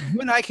no.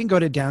 You and I can go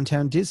to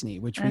downtown Disney,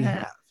 which we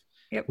have.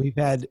 Yep. We've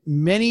had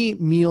many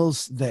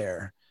meals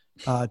there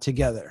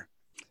together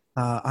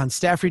on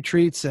staff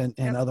retreats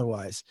and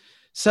otherwise.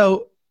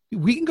 So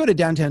we can go to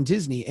downtown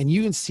Disney and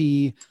you can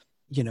see,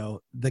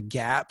 the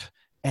Gap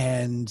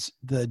and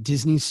the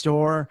Disney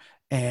store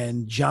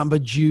and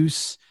Jamba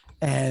Juice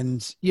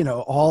and, you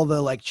know, all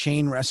the like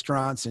chain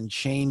restaurants and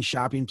chain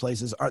shopping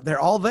places they're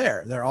all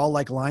there. They're all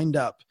like lined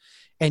up,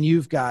 and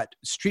you've got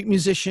street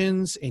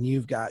musicians and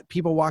you've got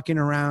people walking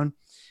around,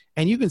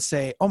 and you can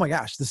say, oh my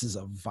gosh, this is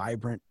a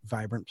vibrant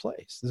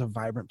place. This is a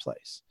vibrant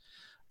place.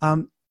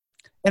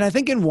 And I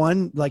think in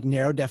one like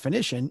narrow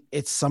definition,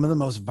 it's some of the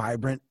most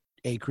vibrant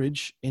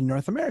acreage in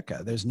North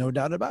America. There's no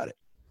doubt about it.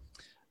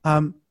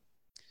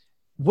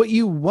 What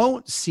you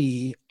won't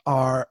see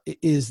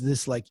is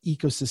this like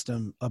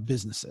ecosystem of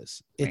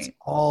businesses. It's Right.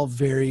 all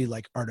very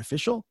like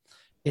artificial.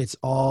 It's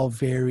all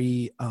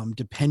very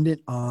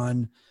dependent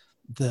on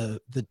the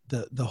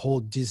whole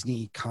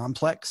Disney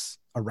complex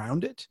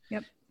around it.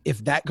 Yep.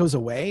 If that goes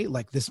away,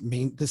 like this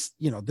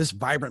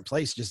vibrant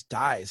place just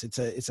dies.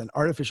 It's an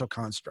artificial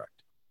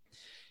construct.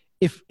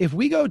 If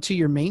we go to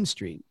your main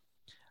street,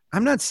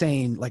 I'm not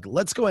saying like,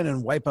 let's go in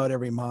and wipe out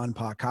every ma and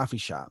pa coffee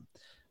shop.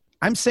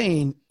 I'm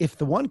saying if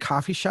the one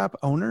coffee shop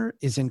owner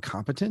is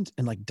incompetent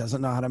and like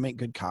doesn't know how to make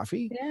good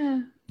coffee,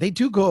 Yeah. they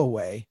do go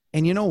away.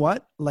 And you know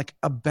what? Like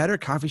a better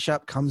coffee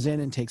shop comes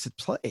in and takes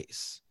its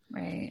place.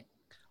 Right.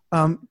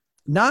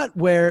 Not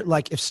where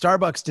like if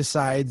Starbucks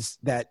decides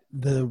that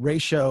the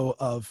ratio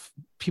of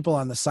people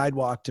on the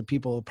sidewalk to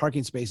people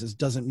parking spaces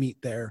doesn't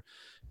meet their,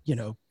 you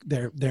know,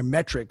 their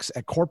metrics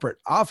at corporate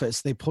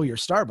office, they pull your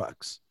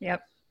Starbucks.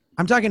 Yep.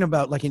 I'm talking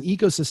about like an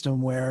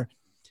ecosystem where,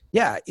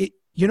 yeah,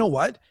 you know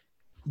what?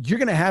 You're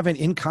going to have an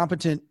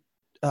incompetent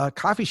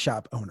coffee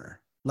shop owner.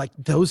 Like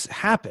those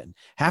happen.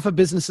 Half of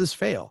businesses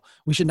fail.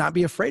 We should not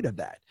be afraid of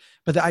that.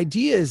 But the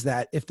idea is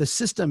that if the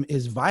system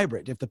is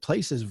vibrant, if the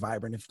place is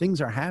vibrant, if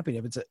things are happening,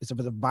 if it's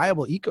a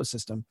viable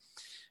ecosystem,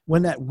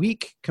 when that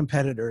weak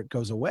competitor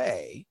goes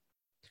away,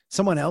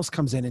 someone else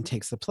comes in and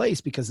takes the place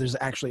because there's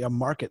actually a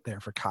market there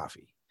for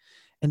coffee.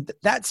 And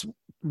that's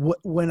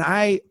when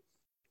I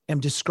am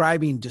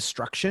describing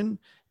destruction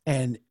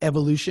and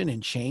evolution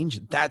and change,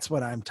 that's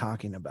what I'm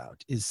talking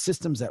about, is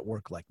systems that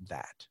work like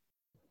that.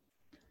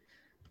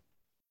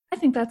 I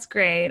think that's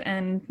great.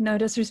 And no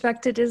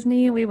disrespect to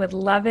Disney, we would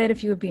love it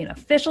if you would be an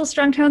official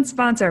Strongtown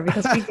sponsor,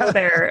 because we go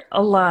there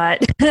a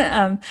lot.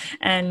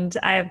 And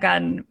I have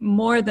gotten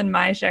more than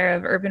my share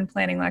of urban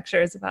planning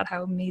lectures about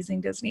how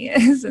amazing Disney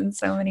is in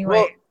so many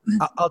ways.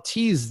 I'll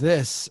tease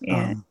this.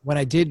 Yeah. When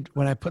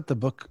I put the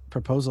book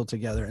proposal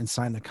together and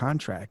signed the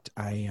contract,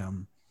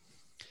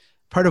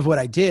 part of what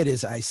I did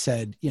is I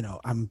said, you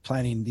know, I'm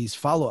planning these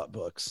follow-up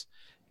books,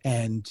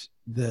 and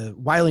the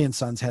Wiley and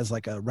Sons has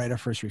like a right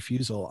of first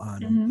refusal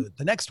on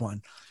the next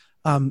one.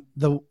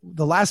 The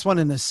last one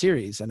in this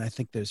series, and I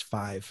think there's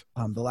 5,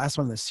 the last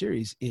one in this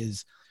series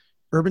is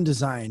urban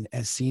design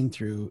as seen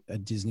through a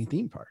Disney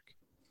theme park.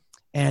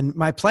 And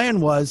my plan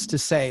was to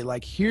say,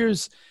 like,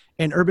 here's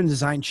an urban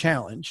design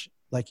challenge,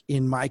 like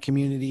in my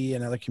community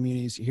and other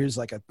communities, here's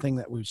like a thing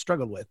that we've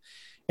struggled with.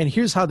 And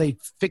here's how they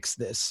fix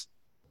this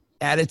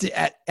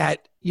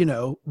at you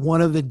know,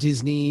 one of the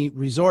Disney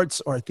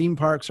resorts or theme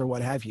parks or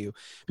what have you.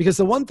 Because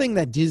the one thing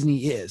that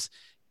Disney is,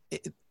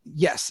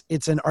 yes,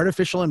 it's an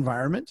artificial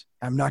environment.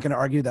 I'm not going to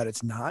argue that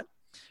it's not,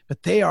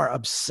 but they are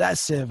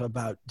obsessive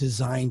about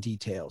design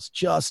details,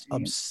 just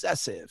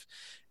obsessive.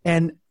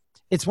 And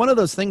it's one of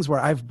those things where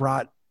I've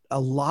brought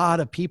a lot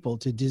of people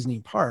to Disney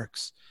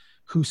parks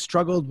who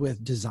struggled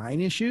with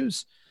design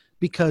issues,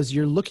 because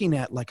you're looking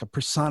at like a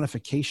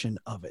personification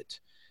of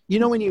it. You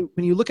know, when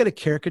you look at a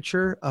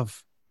caricature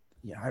of,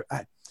 yeah,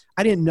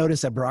 I didn't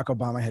notice that Barack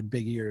Obama had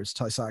big ears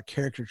till I saw a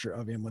caricature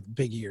of him with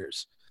big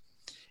ears.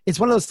 It's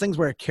one of those things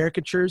where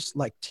caricatures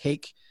like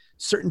take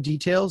certain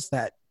details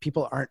that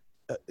people aren't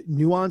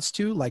nuanced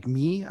to, like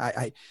me.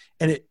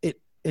 And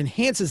it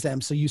enhances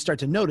them, so you start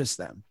to notice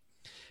them.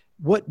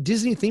 What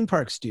Disney theme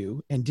parks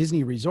do and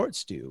Disney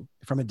resorts do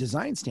from a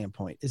design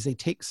standpoint is they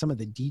take some of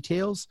the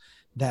details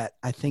that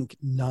I think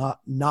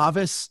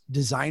novice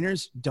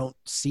designers don't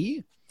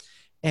see,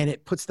 and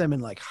it puts them in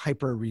like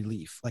hyper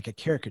relief, like a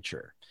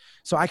caricature.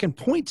 So I can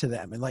point to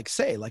them and like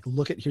say, like,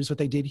 look at, here's what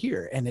they did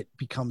here. And it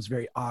becomes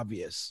very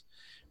obvious.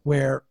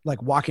 Where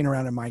like walking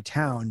around in my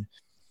town,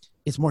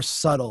 it's more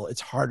subtle.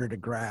 It's harder to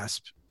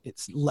grasp.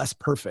 It's less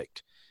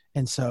perfect.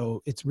 And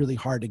so it's really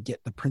hard to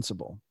get the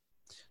principle.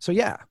 So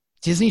yeah,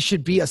 Disney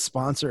should be a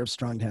sponsor of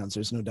Strong Towns.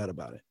 There's no doubt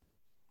about it.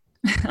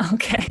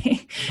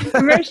 Okay.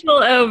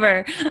 Commercial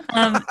over.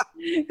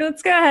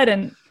 Let's go ahead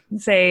and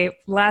say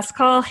last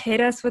call,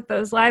 hit us with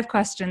those live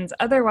questions.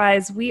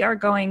 Otherwise, we are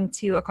going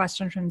to a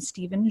question from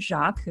Stephen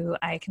Jacques, who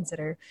I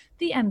consider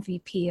the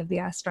MVP of the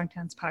Ask Strong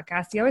Towns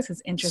podcast. He always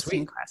has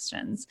interesting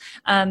questions.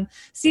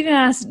 Stephen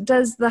asks,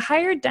 does the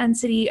higher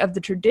density of the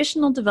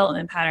traditional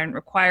development pattern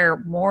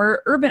require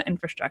more urban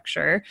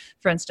infrastructure,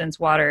 for instance,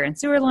 water and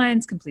sewer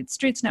lines, complete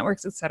streets,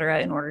 networks,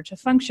 etc., in order to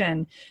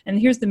function? And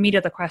here's the meat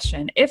of the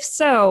question. If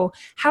so,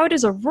 how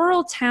does a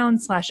rural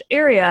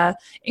town/area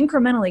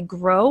incrementally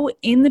grow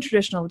in the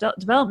traditional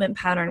development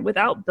pattern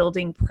without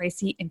building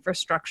pricey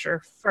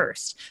infrastructure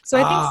first? So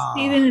I think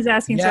Stephen is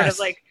asking sort of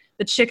like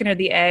the chicken or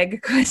the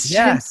egg question.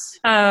 Yes.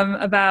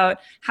 About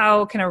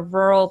how can a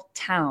rural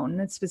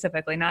town,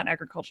 specifically not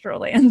agricultural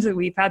lands,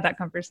 we've had that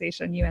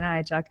conversation, you and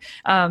I, Chuck,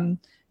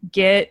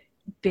 get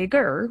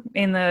bigger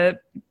in the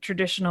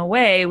traditional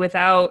way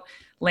without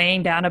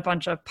laying down a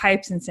bunch of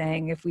pipes and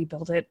saying, if we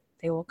build it,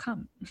 they will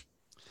come.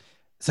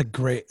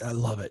 I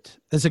love it.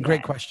 That's a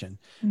great question.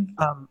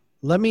 Mm-hmm.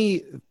 Let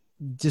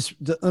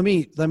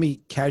me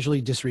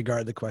casually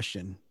disregard the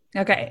question.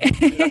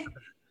 Okay.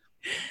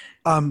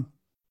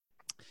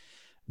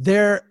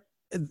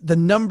 The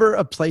number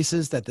of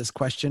places that this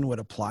question would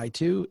apply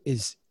to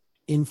is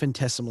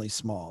infinitesimally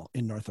small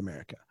in North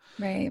America.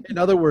 Right. In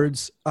other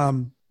words,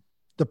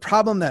 the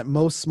problem that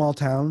most small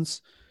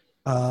towns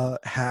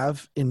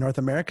have in North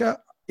America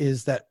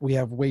is that we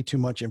have way too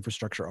much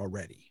infrastructure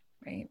already.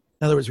 Right.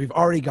 In other words, we've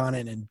already gone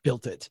in and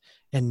built it,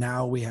 and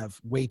now we have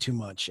way too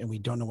much and we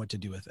don't know what to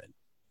do with it.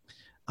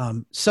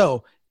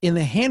 So in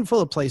the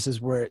handful of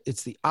places where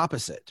it's the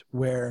opposite,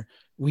 where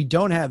we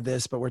don't have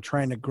this, but we're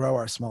trying to grow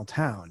our small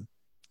town,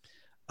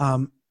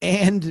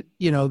 and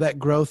that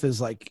growth is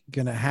like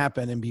going to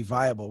happen and be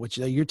viable, which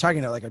you're talking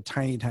about like a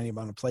tiny, tiny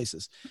amount of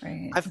places.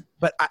 Right.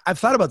 I've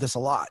thought about this a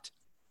lot.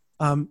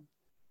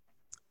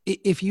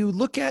 If you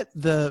look at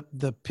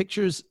the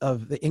pictures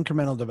of the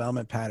incremental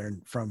development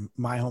pattern from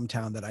my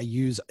hometown that I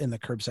use in the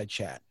curbside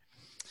chat,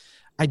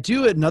 I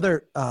do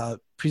another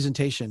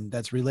presentation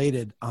that's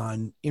related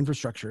on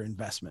infrastructure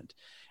investment.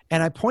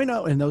 And I point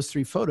out in those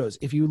 3 photos,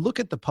 if you look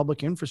at the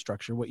public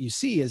infrastructure, what you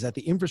see is that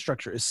the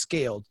infrastructure is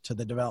scaled to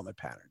the development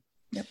pattern.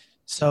 Yep.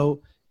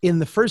 So in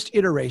the first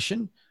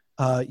iteration,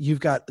 you've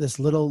got this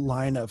little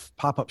line of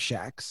pop-up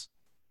shacks.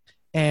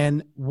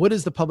 And what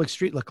does the public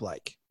street look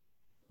like?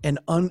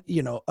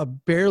 A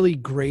barely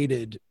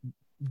graded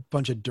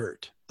bunch of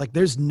dirt. Like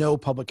there's no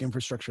public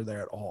infrastructure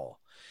there at all.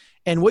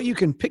 And what you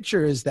can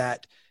picture is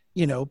that,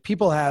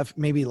 people have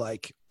maybe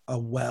like a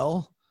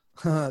well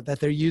that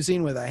they're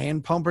using with a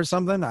hand pump or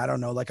something. I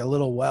don't know, like a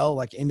little well,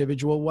 like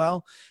individual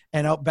well.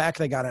 And out back,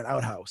 they got an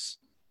outhouse.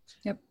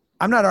 Yep.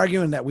 I'm not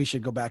arguing that we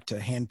should go back to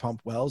hand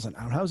pump wells and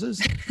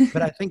outhouses,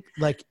 but I think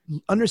like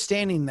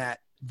understanding that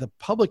the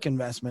public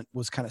investment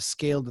was kind of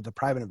scaled to the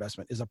private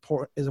investment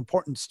is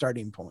important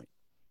starting point.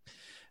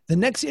 The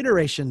next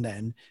iteration,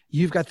 then,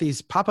 you've got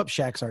these pop-up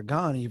shacks are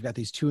gone, and you've got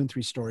these 2- and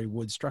 3-story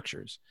wood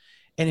structures.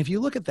 And if you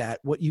look at that,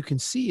 what you can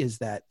see is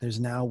that there's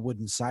now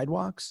wooden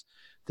sidewalks.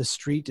 The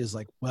street is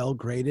like well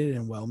graded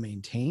and well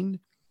maintained.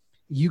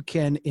 You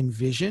can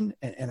envision,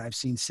 and I've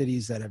seen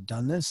cities that have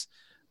done this,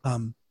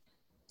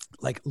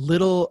 like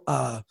little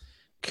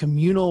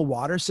communal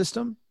water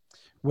system,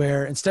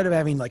 where instead of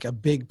having like a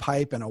big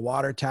pipe and a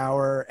water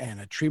tower and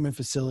a treatment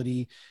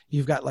facility,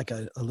 you've got like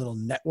a little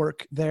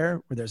network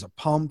there where there's a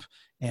pump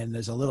and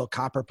there's a little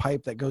copper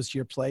pipe that goes to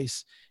your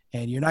place.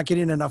 And you're not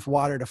getting enough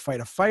water to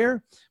fight a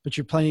fire, but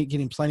you're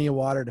getting plenty of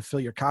water to fill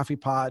your coffee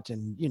pot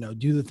and,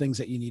 do the things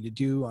that you need to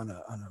do on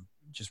a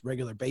just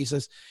regular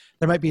basis.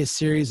 There might be a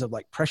series of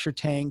like pressure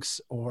tanks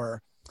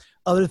or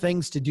other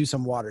things to do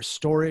some water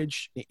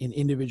storage in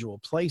individual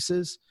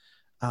places.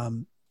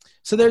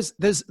 So there's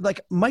like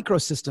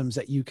microsystems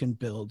that you can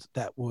build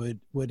that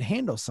would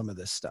handle some of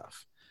this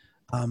stuff.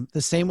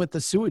 The same with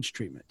the sewage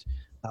treatment.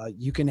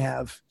 You can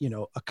have,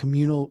 a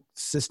communal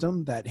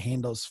system that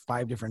handles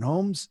 5 different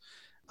homes,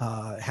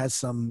 has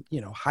some,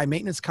 high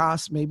maintenance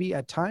costs maybe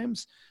at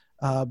times,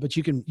 but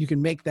you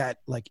can make that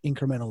like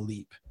incremental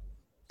leap.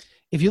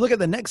 If you look at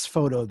the next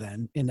photo,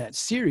 then in that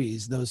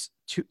series, those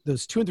 2-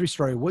 and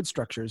 3-story wood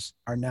structures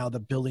are now the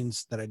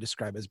buildings that I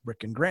describe as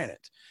brick and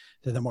granite.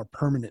 They're the more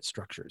permanent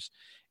structures.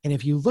 And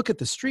if you look at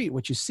the street,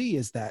 what you see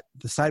is that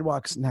the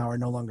sidewalks now are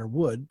no longer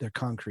wood, they're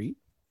concrete.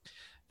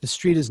 The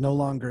street is no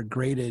longer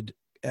graded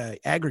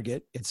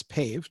aggregate, it's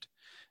paved.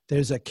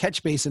 There's a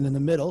catch basin in the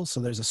middle, so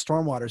there's a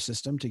stormwater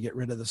system to get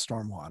rid of the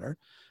stormwater.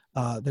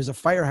 There's a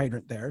fire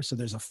hydrant there, so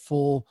there's a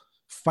full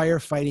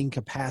firefighting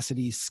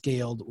capacity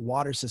scaled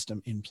water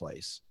system in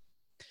place.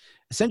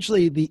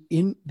 Essentially, the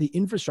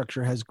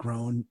infrastructure has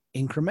grown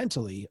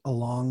incrementally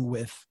along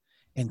with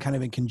and kind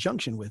of in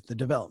conjunction with the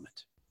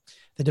development.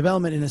 The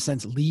development, in a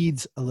sense,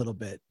 leads a little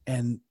bit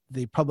and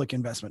the public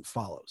investment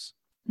follows.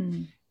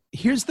 Mm.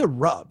 Here's the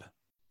rub.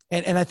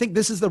 And I think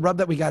this is the rub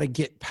that we got to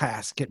get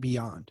past, get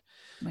beyond.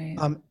 Right.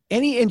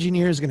 Any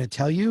engineer is going to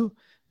tell you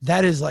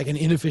that is like an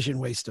inefficient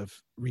waste of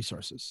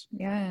resources.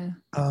 Yeah.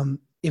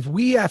 If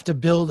we have to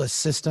build a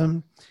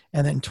system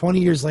and then 20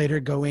 years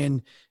later go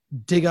in,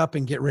 dig up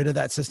and get rid of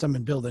that system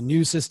and build a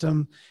new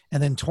system,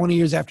 and then 20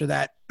 years after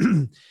that,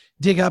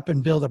 dig up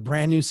and build a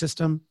brand new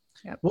system.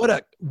 Yep.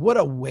 What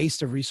a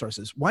waste of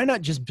resources. Why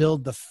not just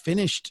build the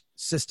finished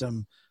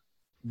system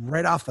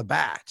right off the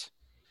bat?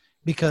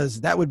 Because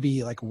that would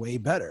be like way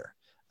better.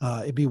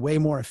 It'd be way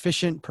more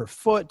efficient per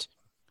foot.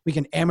 We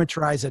can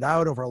amortize it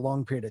out over a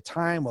long period of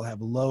time. We'll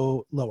have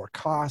lower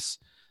costs.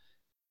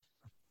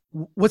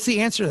 What's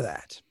the answer to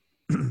that?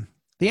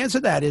 The answer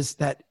to that is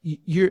that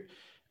you're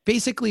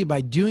basically,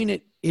 by doing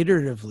it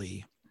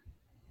iteratively,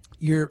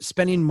 you're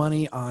spending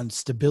money on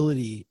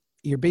stability.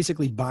 You're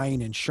basically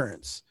buying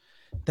insurance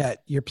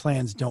that your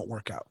plans don't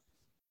work out.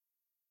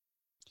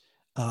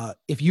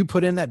 If you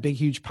put in that big,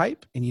 huge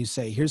pipe and you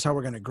say, here's how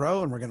we're going to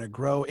grow, and we're going to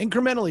grow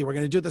incrementally, we're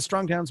going to do it the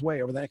Strong Towns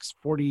way over the next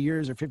 40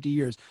 years or 50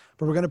 years,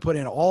 but we're going to put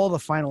in all the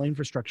final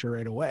infrastructure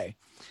right away.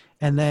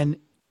 And then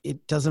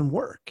it doesn't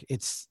work.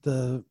 It's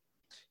a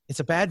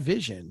bad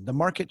vision. The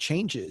market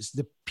changes.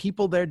 The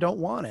people there don't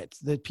want it.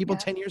 The people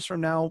 10 years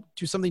from now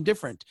do something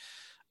different.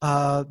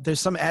 There's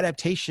some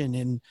adaptation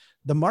in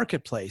the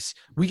marketplace.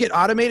 We get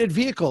automated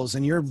vehicles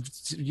and your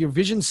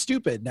vision's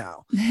stupid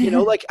now.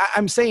 Like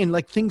I'm saying,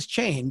 like things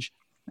change.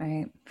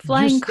 Right.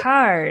 Flying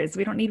cars.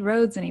 We don't need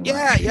roads anymore.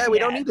 Yeah. We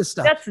don't need this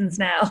stuff. Jetsons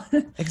now.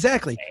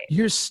 Exactly. Right.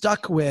 You're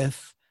stuck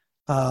with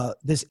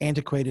this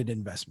antiquated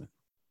investment.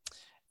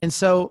 And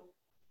so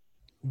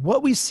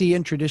what we see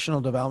in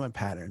traditional development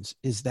patterns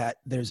is that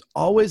there's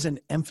always an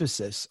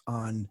emphasis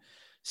on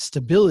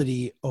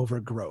stability over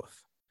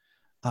growth.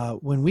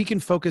 When we can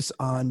focus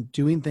on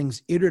doing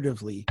things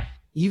iteratively,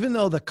 even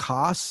though the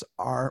costs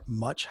are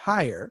much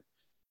higher,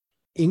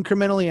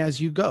 incrementally as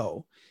you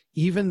go,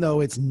 even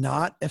though it's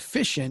not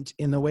efficient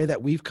in the way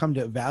that we've come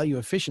to value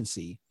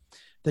efficiency,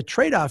 the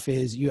trade-off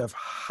is you have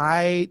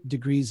high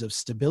degrees of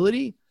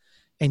stability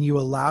and you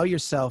allow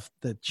yourself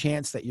the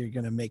chance that you're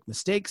going to make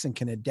mistakes and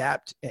can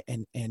adapt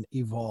and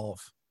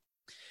evolve.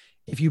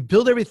 If you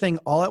build everything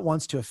all at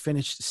once to a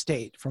finished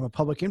state from a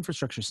public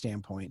infrastructure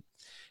standpoint,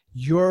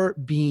 you're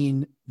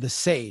being the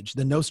sage,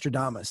 the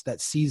Nostradamus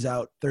that sees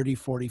out 30,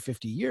 40,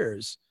 50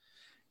 years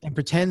and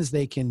pretends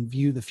they can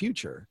view the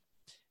future.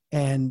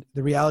 And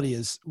the reality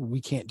is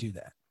we can't do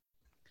that.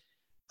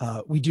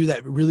 We do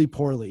that really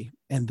poorly,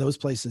 and those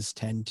places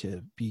tend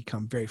to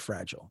become very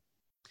fragile.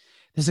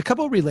 There's a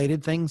couple of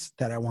related things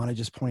that I want to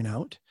just point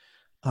out.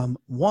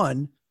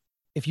 One,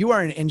 if you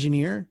are an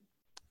engineer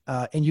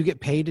and you get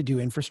paid to do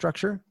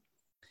infrastructure,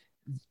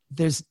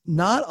 there's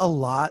not a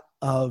lot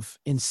of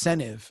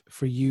incentive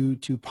for you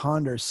to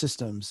ponder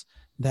systems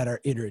that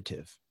are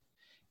iterative.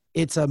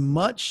 It's a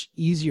much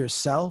easier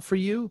sell for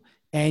you,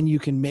 and you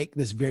can make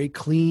this very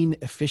clean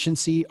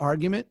efficiency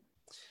argument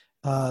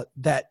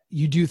that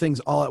you do things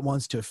all at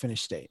once to a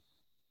finished state.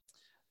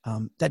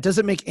 That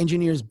doesn't make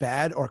engineers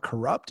bad or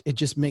corrupt. It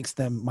just makes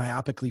them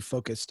myopically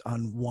focused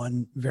on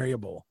one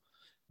variable,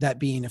 that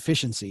being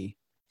efficiency,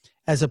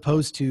 as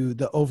opposed to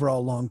the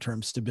overall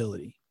long-term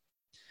stability.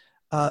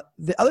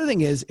 The other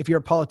thing is, if you're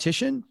a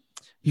politician,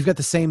 you've got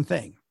the same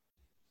thing.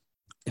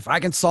 If I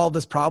can solve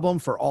this problem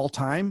for all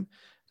time,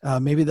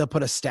 maybe they'll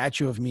put a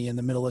statue of me in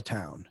the middle of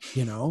town,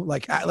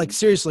 like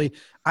seriously,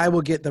 I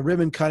will get the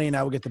ribbon cutting.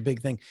 I will get the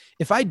big thing.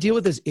 If I deal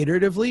with this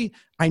iteratively,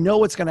 I know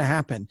what's going to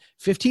happen.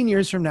 15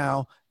 years from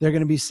now, they're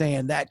going to be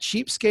saying that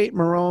cheapskate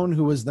Marohn,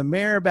 who was the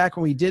mayor back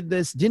when we did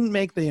this, didn't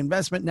make the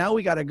investment. Now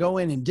we got to go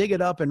in and dig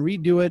it up and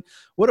redo it.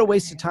 What a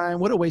waste of time.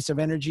 What a waste of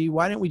energy.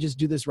 Why didn't we just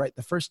do this right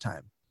the first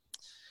time?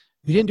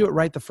 We didn't do it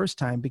right the first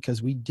time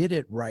because we did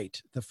it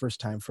right the first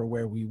time for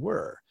where we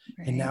were.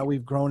 Right. And now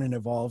we've grown and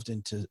evolved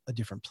into a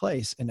different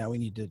place, and now we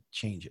need to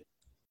change it.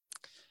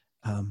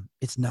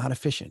 It's not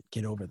efficient.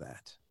 Get over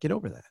that. Get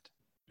over that.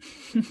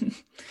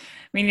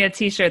 We need a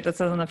t-shirt that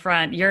says on the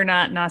front, "You're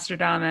not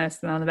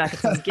Nostradamus," and on the back it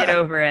says, "Get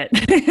over it."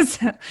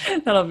 So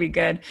that'll be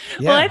good.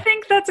 Yeah. Well, I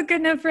think that's a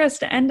good note for us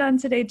to end on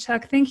today,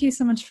 Chuck. Thank you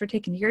so much for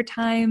taking your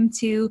time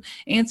to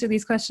answer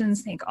these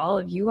questions. Thank all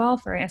of you all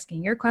for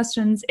asking your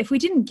questions. If we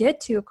didn't get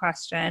to a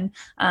question,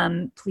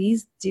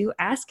 please do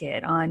ask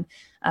it on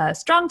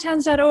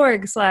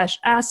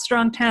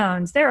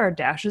strongtowns.org/askstrongtowns. There are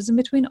dashes in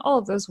between all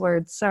of those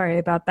words. Sorry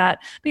about that,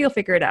 but you'll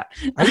figure it out.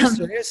 Are you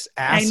serious?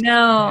 I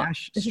know.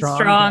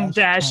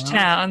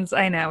 Strong-towns.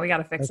 I know. We got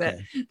to fix it,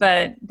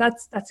 but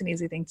that's an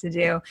easy thing to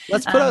do.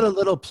 Let's put out a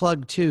little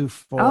plug too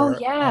for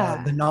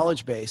the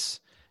knowledge base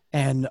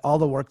and all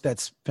the work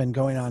that's been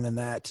going on in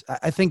that.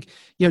 I think,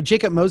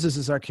 Jacob Moses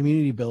is our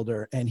community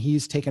builder, and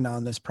he's taken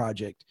on this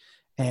project,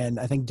 and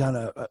I think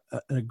done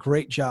a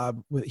great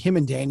job with him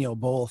and Daniel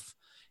both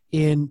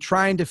in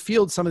trying to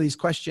field some of these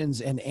questions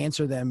and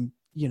answer them,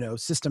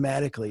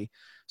 systematically,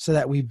 so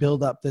that we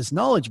build up this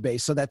knowledge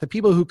base, so that the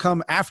people who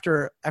come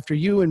after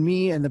you and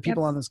me and the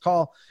people on this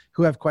call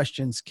who have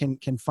questions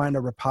can find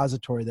a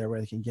repository there where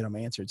they can get them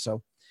answered.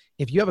 So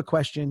if you have a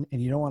question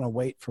and you don't want to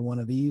wait for one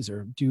of these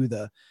or do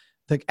the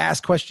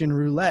ask question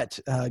roulette,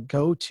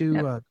 go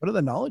to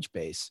the knowledge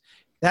base.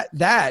 That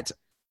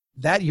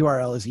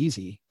URL is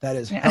easy. That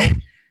is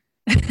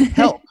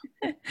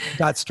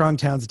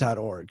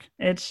help.strongtowns.org.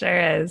 It sure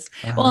is.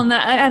 Well, and the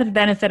added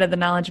benefit of the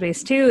knowledge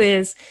base too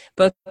is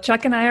both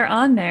Chuck and I are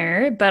on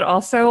there, but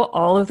also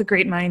all of the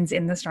great minds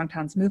in the Strong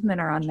Towns movement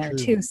are on there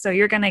too. So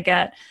you're going to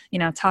get,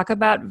 talk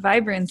about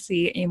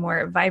vibrancy, a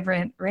more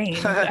vibrant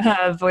range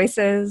of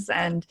voices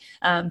and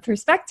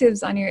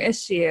perspectives on your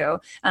issue.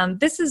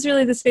 This is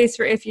really the space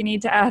for if you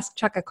need to ask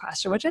Chuck a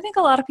question, which I think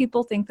a lot of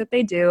people think that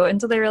they do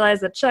until they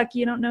realize that, Chuck,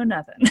 you don't know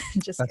nothing.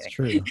 Just That's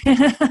kidding. True.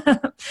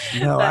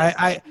 No,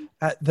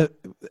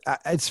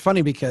 it's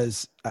funny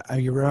because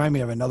you remind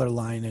me of another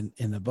line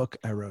in the book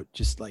I wrote,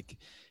 just like,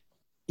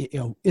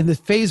 in the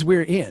phase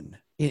we're in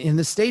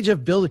the stage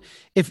of building,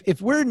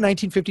 if we're in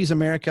 1950s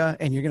America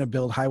and you're going to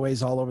build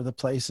highways all over the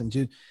place and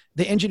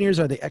the engineers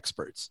are the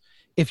experts.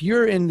 if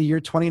you're in the year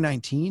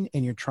 2019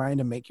 and you're trying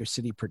to make your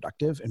city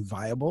productive and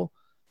viable,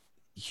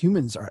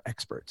 humans are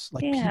experts,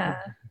 like people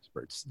are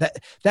experts.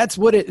 That's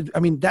what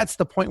that's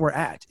the point we're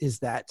at, is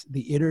that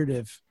the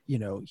iterative,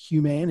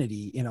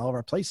 humanity in all of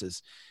our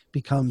places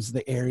becomes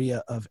the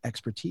area of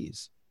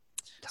expertise.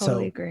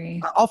 Totally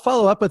agree. I'll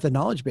follow up with the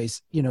knowledge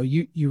base.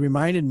 You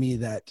reminded me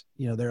that,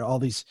 there are all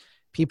these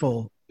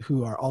people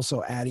who are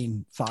also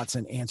adding thoughts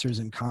and answers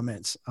and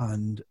comments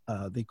on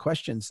the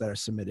questions that are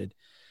submitted.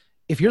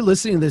 If you're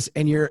listening to this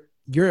and you're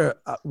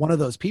one of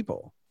those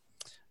people,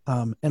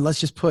 and let's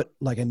just put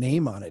like a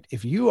name on it.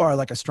 If you are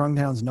like a Strong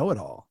Towns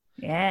know-it-all,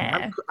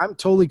 I'm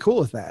totally cool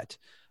with that.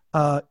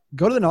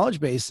 Go to the knowledge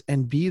base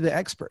and be the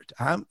expert.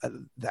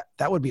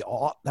 That would be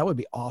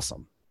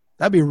awesome.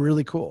 That'd be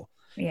really cool.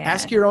 Yeah.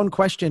 Ask your own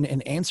question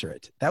and answer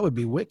it. That would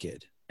be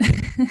wicked.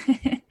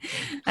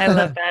 I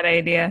love that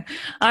idea.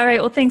 All right.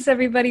 Well, thanks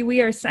everybody.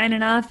 We are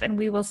signing off, and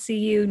we will see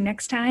you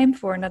next time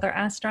for another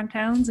Ask Strong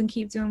Towns, and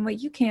keep doing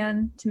what you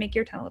can to make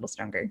your town a little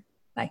stronger.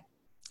 Bye.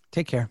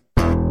 Take care.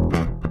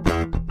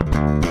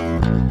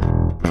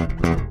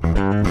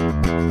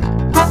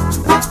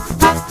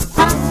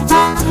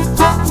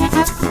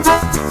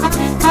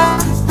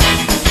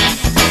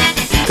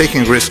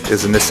 Taking risk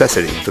is a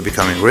necessity to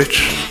becoming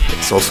rich.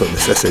 It's also a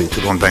necessity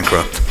to going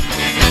bankrupt.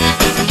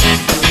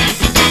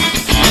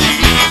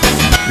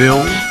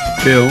 Bill,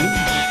 Bill,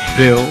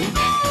 Bill,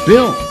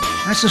 Bill.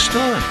 That's a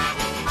start.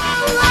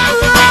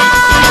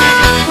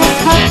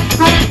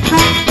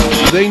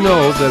 They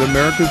know that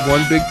America's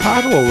one big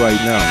pothole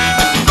right now.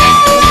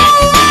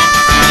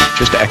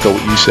 Just to echo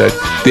what you said,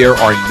 there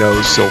are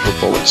no silver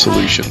bullet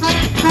solutions.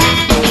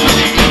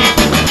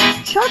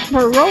 Chuck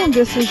Marohn,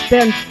 this has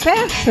been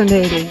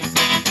fascinating.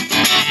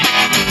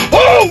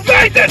 Who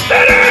made this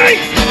city?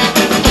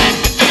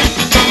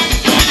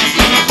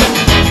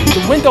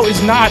 The window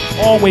is not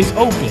always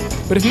open,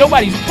 but if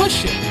nobody's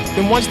pushing,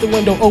 then once the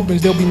window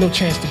opens, there'll be no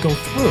chance to go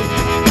through.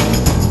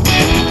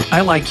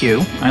 I like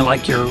you. I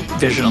like your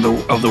vision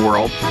of the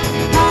world.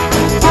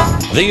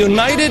 The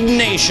United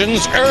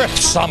Nations Earth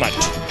Summit,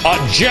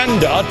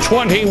 Agenda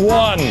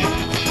 21.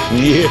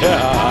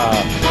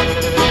 Yeah.